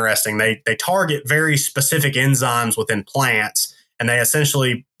really interesting. They target very specific enzymes within plants, and those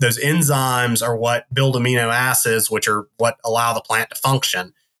enzymes are what build amino acids, which are what allow the plant to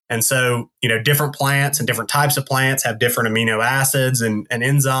function. And so, different plants and different types of plants have different amino acids and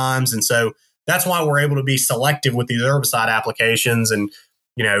enzymes. And so that's why we're able to be selective with these herbicide applications and,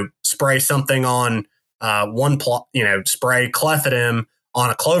 spray something on one plot, spray clethodim on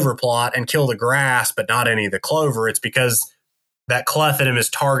a clover plot and kill the grass, but not any of the clover. It's because that clethodim is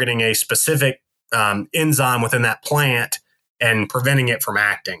targeting a specific enzyme within that plant and preventing it from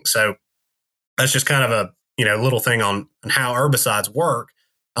acting. So that's just kind of a, little thing on how herbicides work.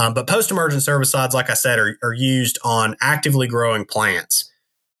 But post-emergence herbicides, like I said, are used on actively growing plants.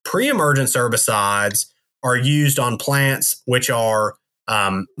 Pre-emergence herbicides are used on plants which are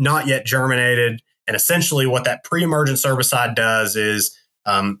not yet germinated. And essentially what that pre-emergence herbicide does is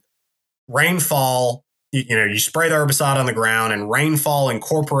rainfall, you spray the herbicide on the ground and rainfall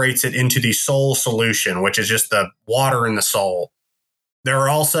incorporates it into the soil solution, which is just the water in the soil. There are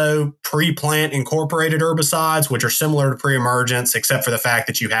also pre-plant incorporated herbicides, which are similar to pre-emergence, except for the fact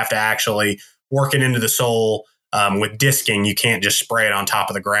that you have to actually work it into the soil with disking. You can't just spray it on top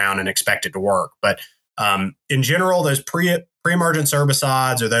of the ground and expect it to work. But in general, those pre-emergence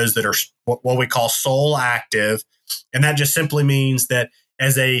herbicides are those that are what we call soil active. And that just simply means that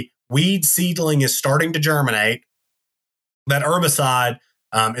as a weed seedling is starting to germinate, that herbicide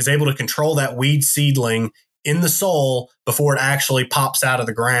is able to control that weed seedling in the soil before it actually pops out of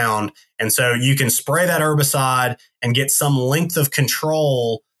the ground. And so you can spray that herbicide and get some length of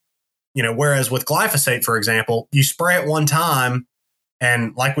control, whereas with glyphosate, for example, you spray it one time.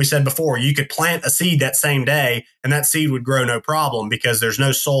 And like we said before, you could plant a seed that same day and that seed would grow no problem because there's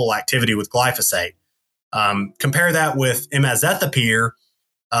no soil activity with glyphosate. Compare that with imazethapyr.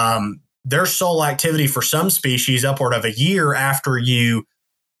 There's soil activity for some species upward of a year after you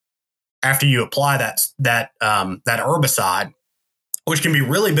apply that herbicide, which can be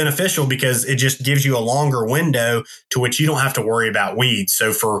really beneficial because it just gives you a longer window to which you don't have to worry about weeds.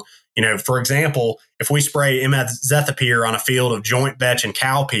 So for example, if we spray imazethapyr on a field of joint vetch and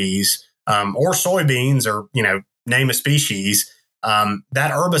cowpeas or soybeans or name a species,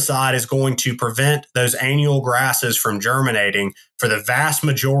 that herbicide is going to prevent those annual grasses from germinating for the vast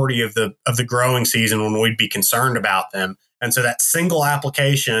majority of the growing season when we'd be concerned about them. And so that single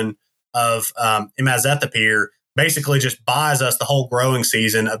application of imazethapyr basically just buys us the whole growing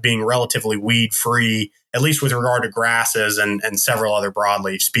season of being relatively weed free, at least with regard to grasses and several other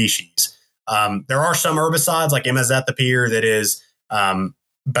broadleaf species. There are some herbicides like imazethapyr that is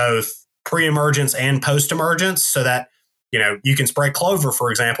both pre-emergence and post-emergence, so that you can spray clover,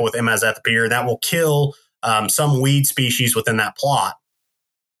 for example, with imazethapyr. That will kill some weed species within that plot.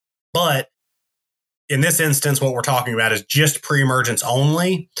 But in this instance, what we're talking about is just pre-emergence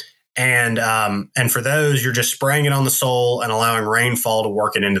only. And for those, you're just spraying it on the soil and allowing rainfall to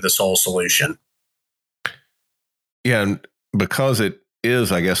work it into the soil solution. Yeah, and because it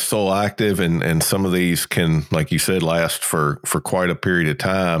is, I guess, soil active, and some of these can, like you said, last for quite a period of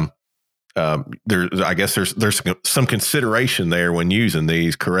time. There's some consideration there when using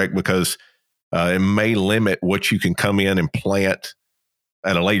these, correct? Because it may limit what you can come in and plant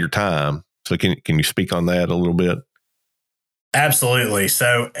at a later time. So can you speak on that a little bit? Absolutely.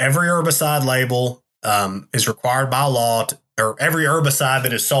 So every herbicide label is required by law, or every herbicide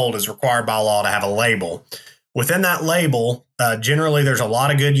that is sold is required by law to have a label. Within that label, generally there's a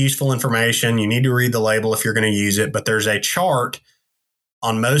lot of good, useful information. You need to read the label if you're going to use it, but there's a chart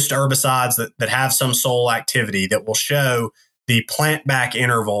on most herbicides that have some soil activity that will show the plant back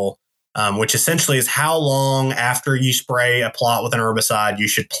interval, which essentially is how long after you spray a plot with an herbicide you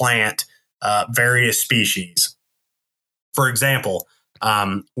should plant various species. For example,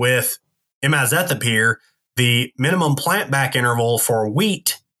 with imazethapyr, the minimum plant back interval for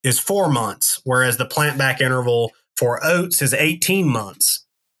wheat is 4 months, whereas the plant back interval for oats is 18 months.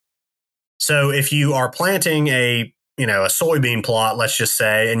 So if you are planting a soybean plot, let's just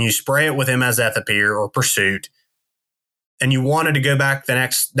say, and you spray it with imazethapyr or Pursuit, and you wanted to go back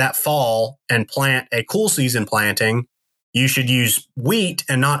that fall and plant a cool season planting, you should use wheat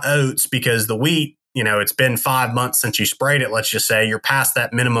and not oats, because the wheat, it's been 5 months since you sprayed it. Let's just say you're past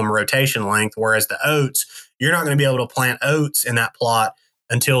that minimum rotation length. Whereas the oats, you're not going to be able to plant oats in that plot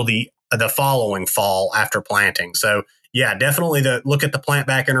until the following fall after planting. So yeah, definitely look at the plant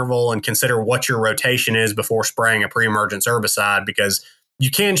back interval and consider what your rotation is before spraying a pre-emergence herbicide, because you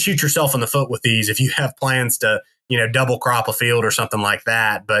can shoot yourself in the foot with these if you have plans to, double crop a field or something like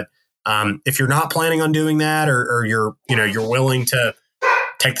that. But if you're not planning on doing that, or you're willing to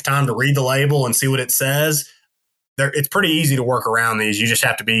take the time to read the label and see what it says, it's pretty easy to work around these. You just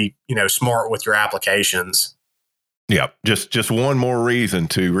have to be, smart with your applications. Yeah, just one more reason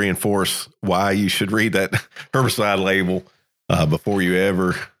to reinforce why you should read that herbicide label before you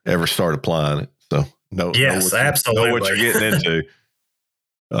ever start applying it. So absolutely know what you're getting into.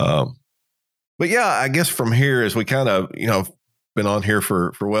 But yeah, I guess from here, as we kind of been on here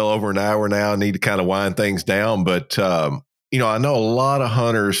for well over an hour now, need to kind of wind things down. But I know a lot of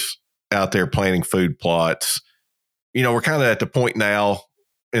hunters out there planting food plots. We're kind of at the point now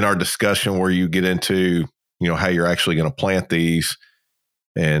in our discussion where you get into how you're actually going to plant these,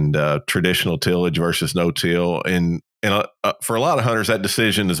 and traditional tillage versus no-till. And And for a lot of hunters, that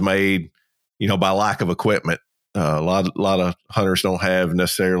decision is made, by lack of equipment. A lot of hunters don't have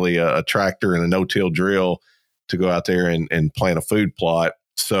necessarily a tractor and a no-till drill to go out there and plant a food plot.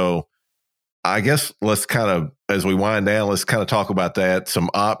 So I guess let's kind of, as we wind down, let's kind of talk about that. Some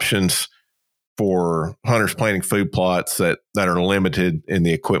options for hunters planting food plots that are limited in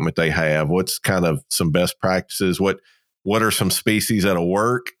the equipment they have. What's kind of some best practices? What are some species that'll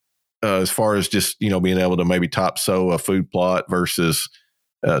work as far as just, being able to maybe top sow a food plot versus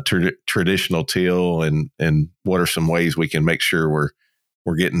traditional till, and what are some ways we can make sure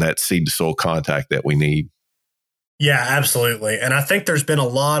we're getting that seed to soil contact that we need? Yeah, absolutely. And I think there's been a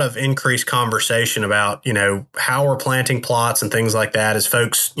lot of increased conversation about, how we're planting plots and things like that as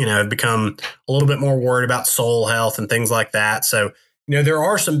folks, have become a little bit more worried about soil health and things like that. So, there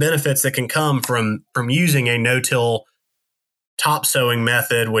are some benefits that can come from using a no-till top sowing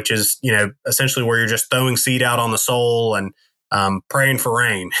method, which is, essentially where you're just throwing seed out on the soil and praying for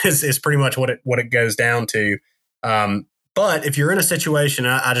rain is pretty much what it goes down to. But if you're in a situation,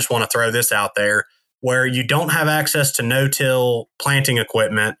 I just want to throw this out there, where you don't have access to no-till planting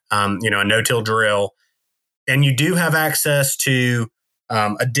equipment, a no-till drill, and you do have access to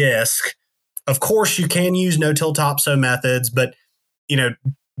a disc. Of course, you can use no-till topsoil methods, but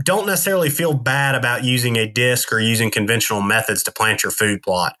don't necessarily feel bad about using a disc or using conventional methods to plant your food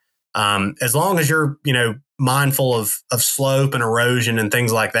plot. As long as you're mindful of slope and erosion and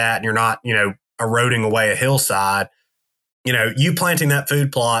things like that, and you're not eroding away a hillside. You planting that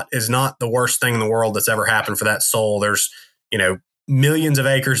food plot is not the worst thing in the world that's ever happened for that soil. There's, millions of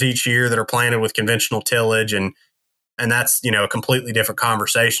acres each year that are planted with conventional tillage, and that's, a completely different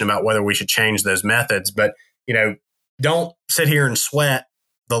conversation about whether we should change those methods. But, don't sit here and sweat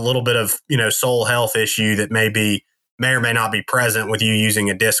the little bit of, soil health issue that may or may not be present with you using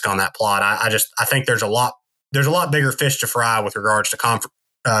a disc on that plot. I think there's a lot bigger fish to fry with regards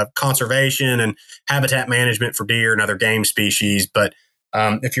to conservation and habitat management for deer and other game species. But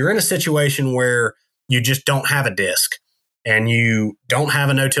if you're in a situation where you just don't have a disc and you don't have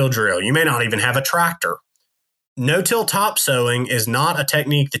a no-till drill, you may not even have a tractor. No-till top sowing is not a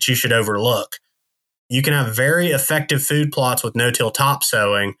technique that you should overlook. You can have very effective food plots with no-till top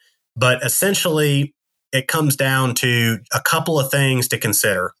sowing, but essentially it comes down to a couple of things to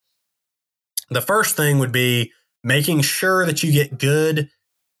consider. The first thing would be making sure that you get good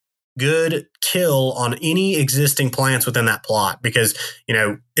kill on any existing plants within that plot. Because,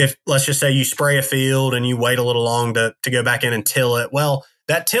 if let's just say you spray a field and you wait a little long to go back in and till it, well,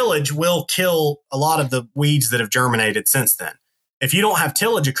 that tillage will kill a lot of the weeds that have germinated since then. If you don't have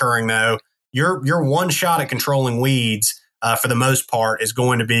tillage occurring, though, your one shot at controlling weeds for the most part is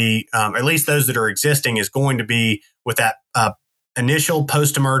going to be, at least those that are existing, is going to be with that initial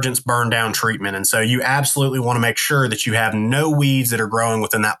post-emergence burn down treatment. And so you absolutely want to make sure that you have no weeds that are growing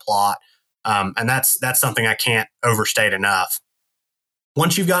within that plot. And that's something I can't overstate enough.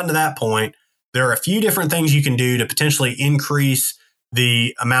 Once you've gotten to that point, there are a few different things you can do to potentially increase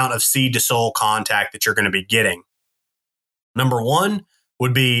the amount of seed to soil contact that you're going to be getting. Number one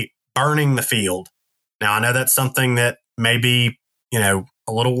would be burning the field. Now, I know that's something that may be, a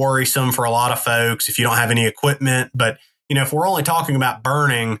little worrisome for a lot of folks if you don't have any equipment, but if we're only talking about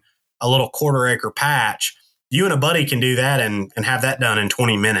burning a little 1/4 acre patch, you and a buddy can do that and have that done in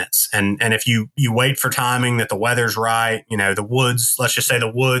 20 minutes. And if you wait for timing that the weather's right, the woods, let's just say the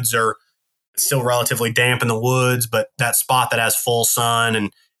woods are still relatively damp in the woods, but that spot that has full sun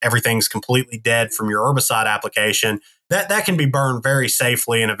and everything's completely dead from your herbicide application, that can be burned very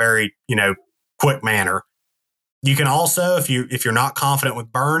safely in a very, quick manner. You can also, if you're not confident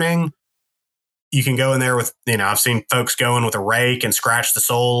with burning, you can go in there with, I've seen folks go in with a rake and scratch the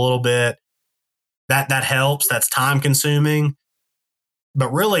soil a little bit. That helps. That's time consuming.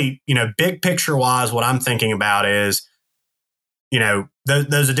 But really, big picture wise, what I'm thinking about is,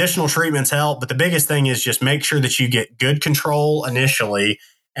 those additional treatments help. But the biggest thing is just make sure that you get good control initially,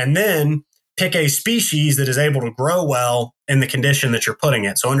 and then pick a species that is able to grow well in the condition that you're putting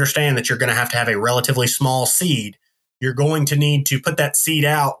it. So understand that you're going to have a relatively small seed. You're going to need to put that seed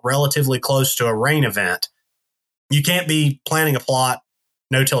out relatively close to a rain event. You can't be planting a plot,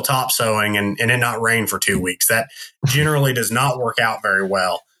 no-till top sowing, and it not rain for 2 weeks. That generally does not work out very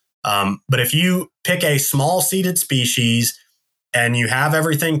well. But if you pick a small seeded species and you have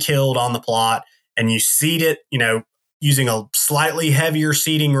everything killed on the plot and you seed it, using a slightly heavier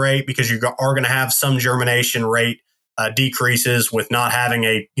seeding rate, because you are going to have some germination rate decreases with not having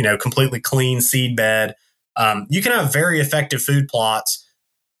a completely clean seed bed. You can have very effective food plots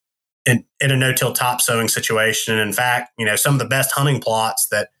in a no-till top sowing situation. And in fact, some of the best hunting plots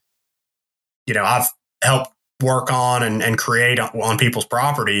that I've helped work on and create on people's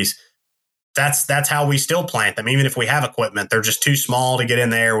properties, that's how we still plant them. Even if we have equipment, they're just too small to get in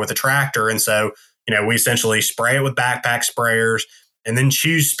there with a tractor. And so, we essentially spray it with backpack sprayers and then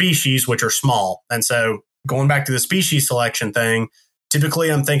choose species which are small. And so going back to the species selection thing, typically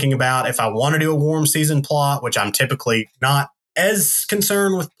I'm thinking about if I want to do a warm season plot, which I'm typically not as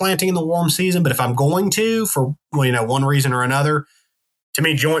concerned with planting in the warm season, but if I'm going to for, one reason or another, to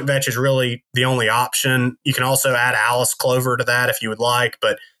me, joint vetch is really the only option. You can also add Alice clover to that if you would like,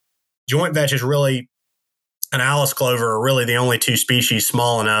 but joint vetch is really, and Alice clover are really the only two species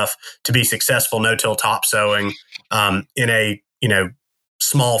small enough to be successful no-till top sowing in a,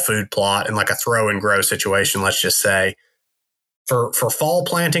 small food plot and like a throw and grow situation, let's just say. For fall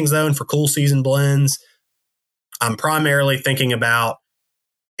plantings, though, and for cool season blends, I'm primarily thinking about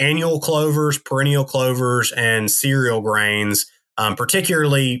annual clovers, perennial clovers, and cereal grains.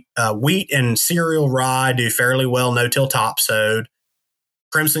 Particularly wheat and cereal rye do fairly well no-till top sowed.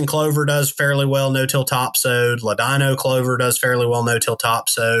 Crimson clover does fairly well no-till top sowed. Ladino clover does fairly well no-till top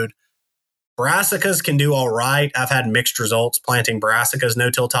sowed. Brassicas can do all right. I've had mixed results planting brassicas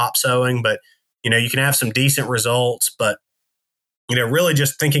no-till top sowing, but you can have some decent results. But really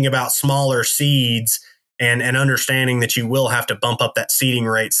just thinking about smaller seeds and understanding that you will have to bump up that seeding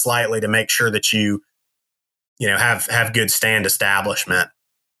rate slightly to make sure that you have good stand establishment.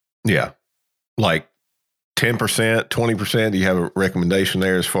 Yeah, like 10%, 20%? Do you have a recommendation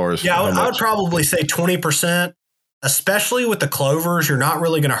there as far as? Yeah, I would probably say 20%, especially with the clovers. You're not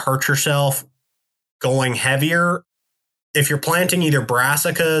really going to hurt yourself going heavier. If you're planting either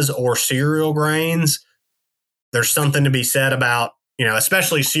brassicas or cereal grains, there's something to be said about,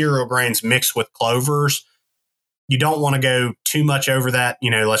 especially cereal grains mixed with clovers. You don't want to go too much over that,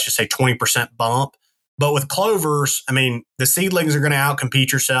 let's just say 20% bump. But with clovers, the seedlings are going to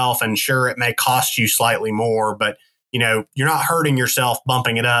outcompete yourself, and sure, it may cost you slightly more, but, you're not hurting yourself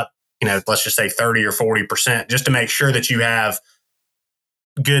bumping it up, let's just say 30 or 40% just to make sure that you have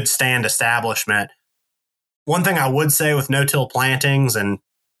good stand establishment. One thing I would say with no-till plantings, and,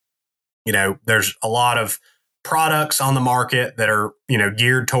 there's a lot of products on the market that are,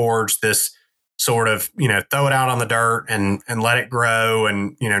 geared towards this sort of, throw it out on the dirt and let it grow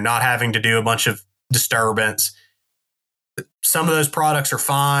and, not having to do a bunch of disturbance. Some of those products are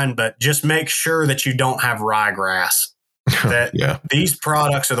fine, but just make sure that you don't have ryegrass. These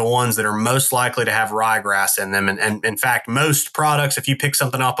products are the ones that are most likely to have ryegrass in them. And in fact, most products, if you pick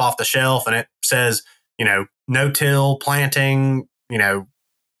something up off the shelf and it says, no-till planting,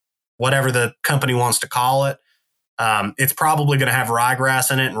 whatever the company wants to call it, it's probably going to have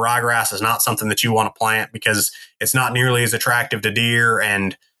ryegrass in it. And ryegrass is not something that you want to plant because it's not nearly as attractive to deer,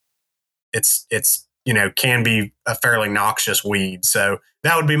 and it's can be a fairly noxious weed. So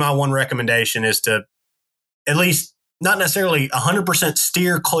that would be my one recommendation, is to at least not necessarily 100%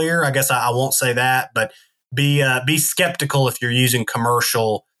 steer clear. I guess I won't say that, but be skeptical if you're using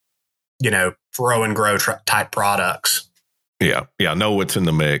commercial, throw and grow type products. Yeah. Know what's in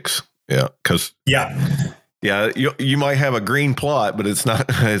the mix. Yeah. You might have a green plot, but it's not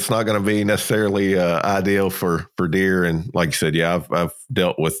going to be necessarily ideal for deer. And like you said, I've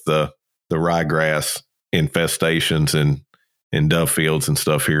dealt with the ryegrass infestations in dove fields and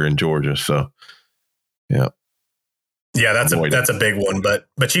stuff here in Georgia. So, yeah. Yeah, that's a big one,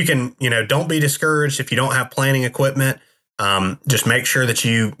 but you can, don't be discouraged if you don't have planting equipment. Just make sure that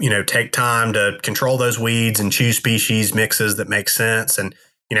you take time to control those weeds and choose species mixes that make sense, and,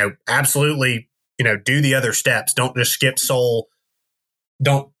 absolutely, do the other steps. Don't just skip soil.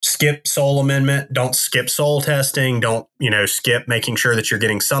 Don't skip soil amendment. Don't skip soil testing. Don't, skip making sure that you're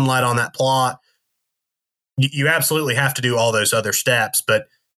getting sunlight on that plot. You absolutely have to do all those other steps. But,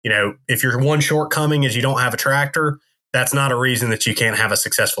 if your one shortcoming is you don't have a tractor, that's not a reason that you can't have a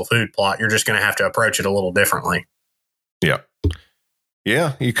successful food plot. You're just going to have to approach it a little differently. Yeah.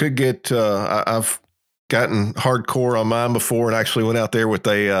 Yeah. You could get, I've gotten hardcore on mine before and actually went out there with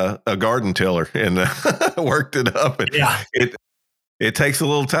a garden tiller and worked it up. And it takes a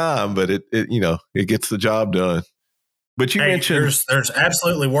little time, but it gets the job done. But you mentioned there's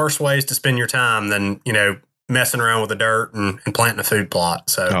absolutely worse ways to spend your time than, messing around with the dirt and planting a food plot.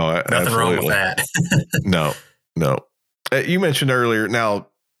 So nothing wrong with that. No. You mentioned earlier, now,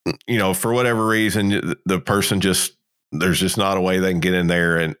 for whatever reason, the person there's just not a way they can get in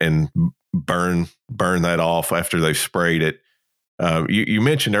there and burn that off after they've sprayed it. You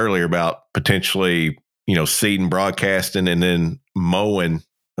mentioned earlier about potentially, seed and broadcasting and then mowing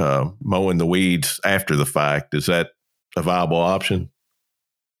the weeds after the fact. Is that a viable option?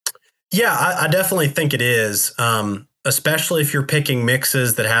 Yeah, I definitely think it is. Especially if you're picking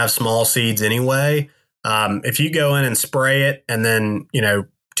mixes that have small seeds anyway. If you go in and spray it and then,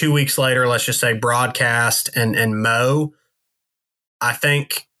 2 weeks later, let's just say broadcast and mow, I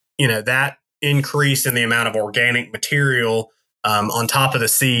think, that increase in the amount of organic material on top of the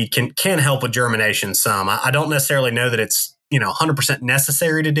seed can help with germination some. I don't necessarily know that it's 100%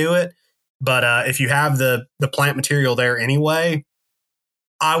 necessary to do it, but if you have the plant material there anyway,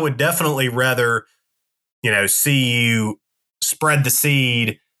 I would definitely rather see you spread the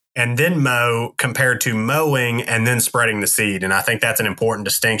seed and then mow compared to mowing and then spreading the seed. And I think that's an important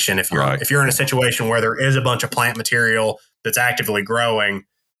distinction. If you're in a situation where there is a bunch of plant material that's actively growing,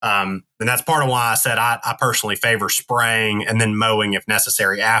 then that's part of why I said I personally favor spraying and then mowing if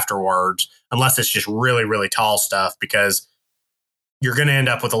necessary afterwards, unless it's just really, really tall stuff, because you're going to end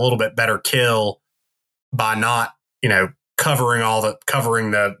up with a little bit better kill by not, covering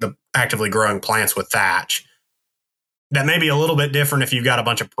the actively growing plants with thatch. That may be a little bit different if you've got a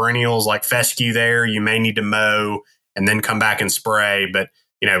bunch of perennials like fescue there. You may need to mow and then come back and spray. But,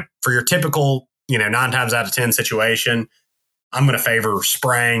 for your typical, 9 times out of 10 situation, I'm going to favor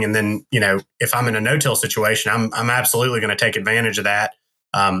spraying. And then, if I'm in a no-till situation, I'm absolutely going to take advantage of that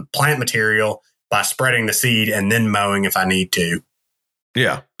plant material by spreading the seed and then mowing if I need to.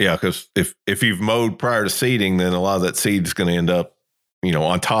 Yeah. Because if you've mowed prior to seeding, then a lot of that seed is going to end up,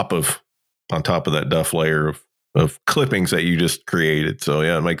 on top of that duff layer of clippings that you just created. So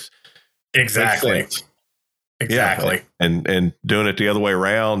yeah, it makes sense. Exactly. Yeah. And doing it the other way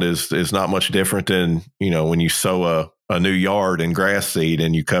around is not much different than, when you sow a new yard in grass seed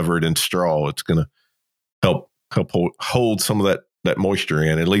and you cover it in straw. It's going to help hold some of that moisture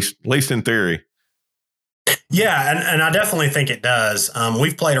in, at least in theory. Yeah, and I definitely think it does.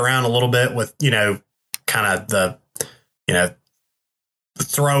 We've played around a little bit with, kind of the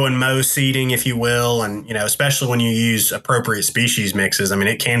throw and mow seeding, if you will. And, especially when you use appropriate species mixes, I mean,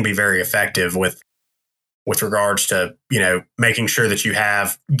 it can be very effective with regards to, making sure that you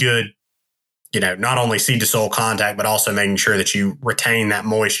have good, not only seed to soil contact, but also making sure that you retain that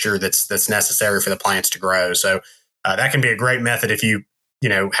moisture that's necessary for the plants to grow. So that can be a great method if you,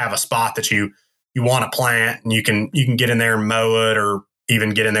 have a spot that you want to plant and you can get in there and mow it, or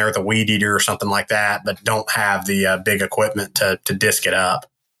even get in there with a weed eater or something like that, but don't have the big equipment to disc it up.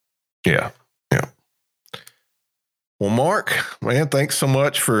 Yeah. Well, Mark, man, thanks so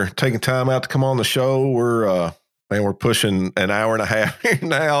much for taking time out to come on the show. We're pushing an hour and a half here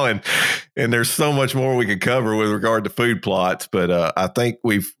now, and there's so much more we could cover with regard to food plots. But I think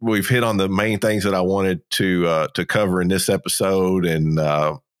we've hit on the main things that I wanted to cover in this episode, and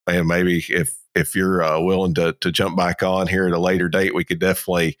maybe if you're willing to jump back on here at a later date, we could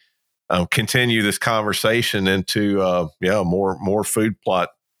definitely continue this conversation into more food plot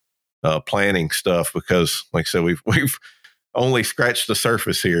planning stuff, because like I said, we've only scratched the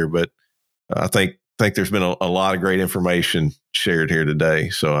surface here, but I think there's been a lot of great information shared here today.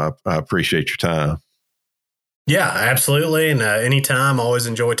 So I appreciate your time. Yeah, absolutely. And anytime, always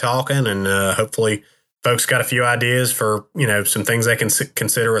enjoy talking, and hopefully folks got a few ideas for, some things they can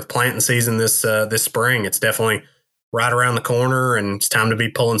consider with planting season this spring. It's definitely right around the corner, and it's time to be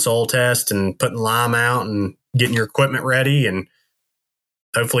pulling soil tests and putting lime out and getting your equipment ready, and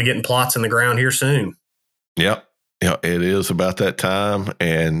hopefully getting plots in the ground here soon. Yep. Yeah, it is about that time.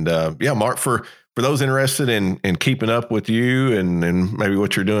 And Mark, for those interested in keeping up with you and maybe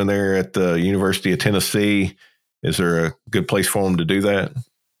what you're doing there at the University of Tennessee, is there a good place for them to do that?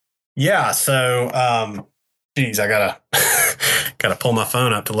 Yeah. So, I gotta pull my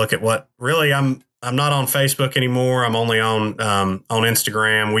phone up to look at what really I'm not on Facebook anymore. I'm only on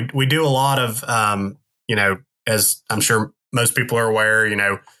Instagram. We do a lot of, as I'm sure most people are aware,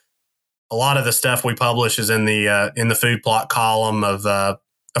 a lot of the stuff we publish is in the food plot column of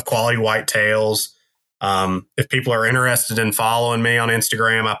Quality Whitetails. If people are interested in following me on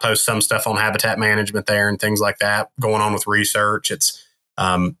Instagram, I post some stuff on habitat management there and things like that going on with research. It's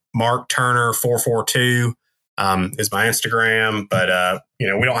Mark Turner 442 is my Instagram, but we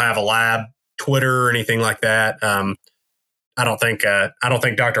don't have a lab Twitter or anything like that. I don't think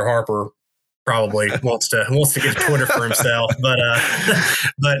Dr. Harper probably wants to get a Twitter for himself, but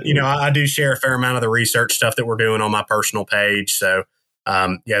I do share a fair amount of the research stuff that we're doing on my personal page. So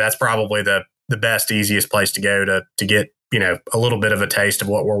that's probably the best, easiest place to go to get a little bit of a taste of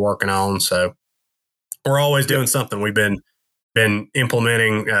what we're working on. So we're always doing something. We've been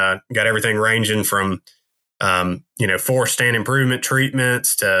implementing, got everything ranging from forest stand improvement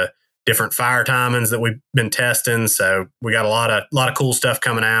treatments to different fire timings that we've been testing. So we got a lot of cool stuff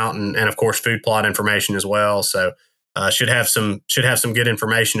coming out, and of course food plot information as well. So should have some good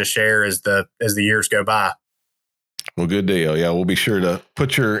information to share as the years go by. Well, good deal. Yeah, we'll be sure to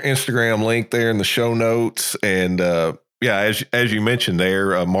put your Instagram link there in the show notes. And yeah, as you mentioned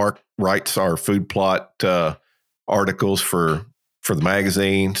there, Mark writes our food plot articles for the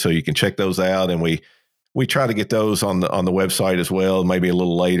magazine, so you can check those out. And we try to get those on the website as well. Maybe a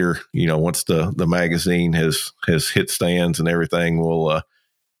little later, once the magazine has hit stands and everything, we'll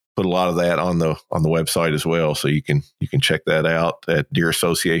put a lot of that on the website as well. So you can check that out at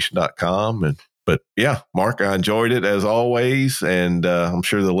deerassociation.com. But yeah, Mark, I enjoyed it as always, and I'm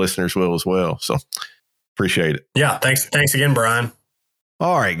sure the listeners will as well. So appreciate it. Yeah, thanks again, Brian.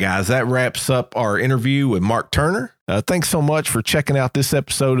 All right, guys, that wraps up our interview with Mark Turner. Thanks so much for checking out this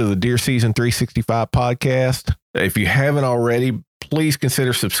episode of the Deer Season 365 podcast. If you haven't already, please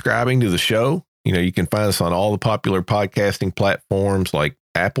consider subscribing to the show. You can find us on all the popular podcasting platforms like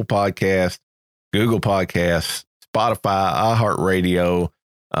Apple Podcasts, Google Podcasts, Spotify, iHeartRadio,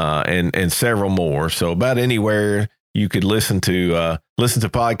 and several more. So about anywhere you could listen to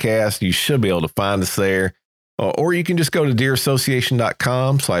podcasts, you should be able to find us there. Or you can just go to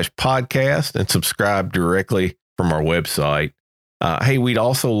deerassociation.com/podcast and subscribe directly from our website. Hey, we'd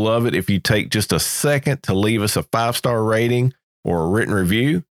also love it if you take just a second to leave us a 5-star rating or a written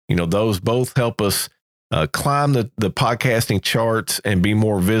review. Those both help us climb the podcasting charts and be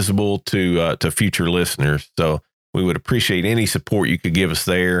more visible to future listeners. So we would appreciate any support you could give us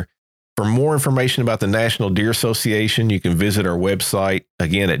there. For more information about the National Deer Association, you can visit our website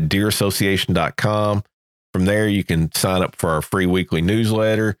again at deerassociation.com. From there, you can sign up for our free weekly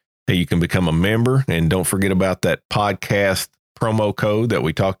newsletter. You can become a member, and don't forget about that podcast promo code that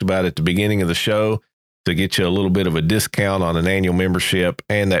we talked about at the beginning of the show to get you a little bit of a discount on an annual membership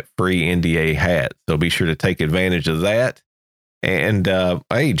and that free NDA hat. So be sure to take advantage of that. And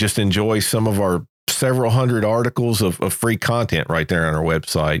hey, just enjoy some of our several hundred articles of free content right there on our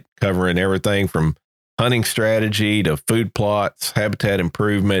website, covering everything from hunting strategy to food plots, habitat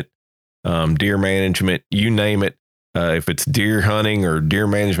improvement, deer management, you name it. If it's deer hunting or deer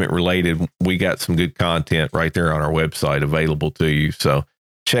management related, we got some good content right there on our website available to you. So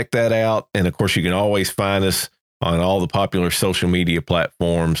check that out. And of course, you can always find us on all the popular social media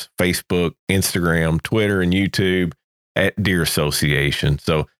platforms, Facebook, Instagram, Twitter, and YouTube at Deer Association.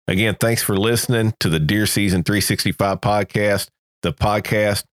 So again, thanks for listening to the Deer Season 365 podcast, the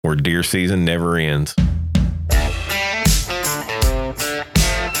podcast where deer season never ends.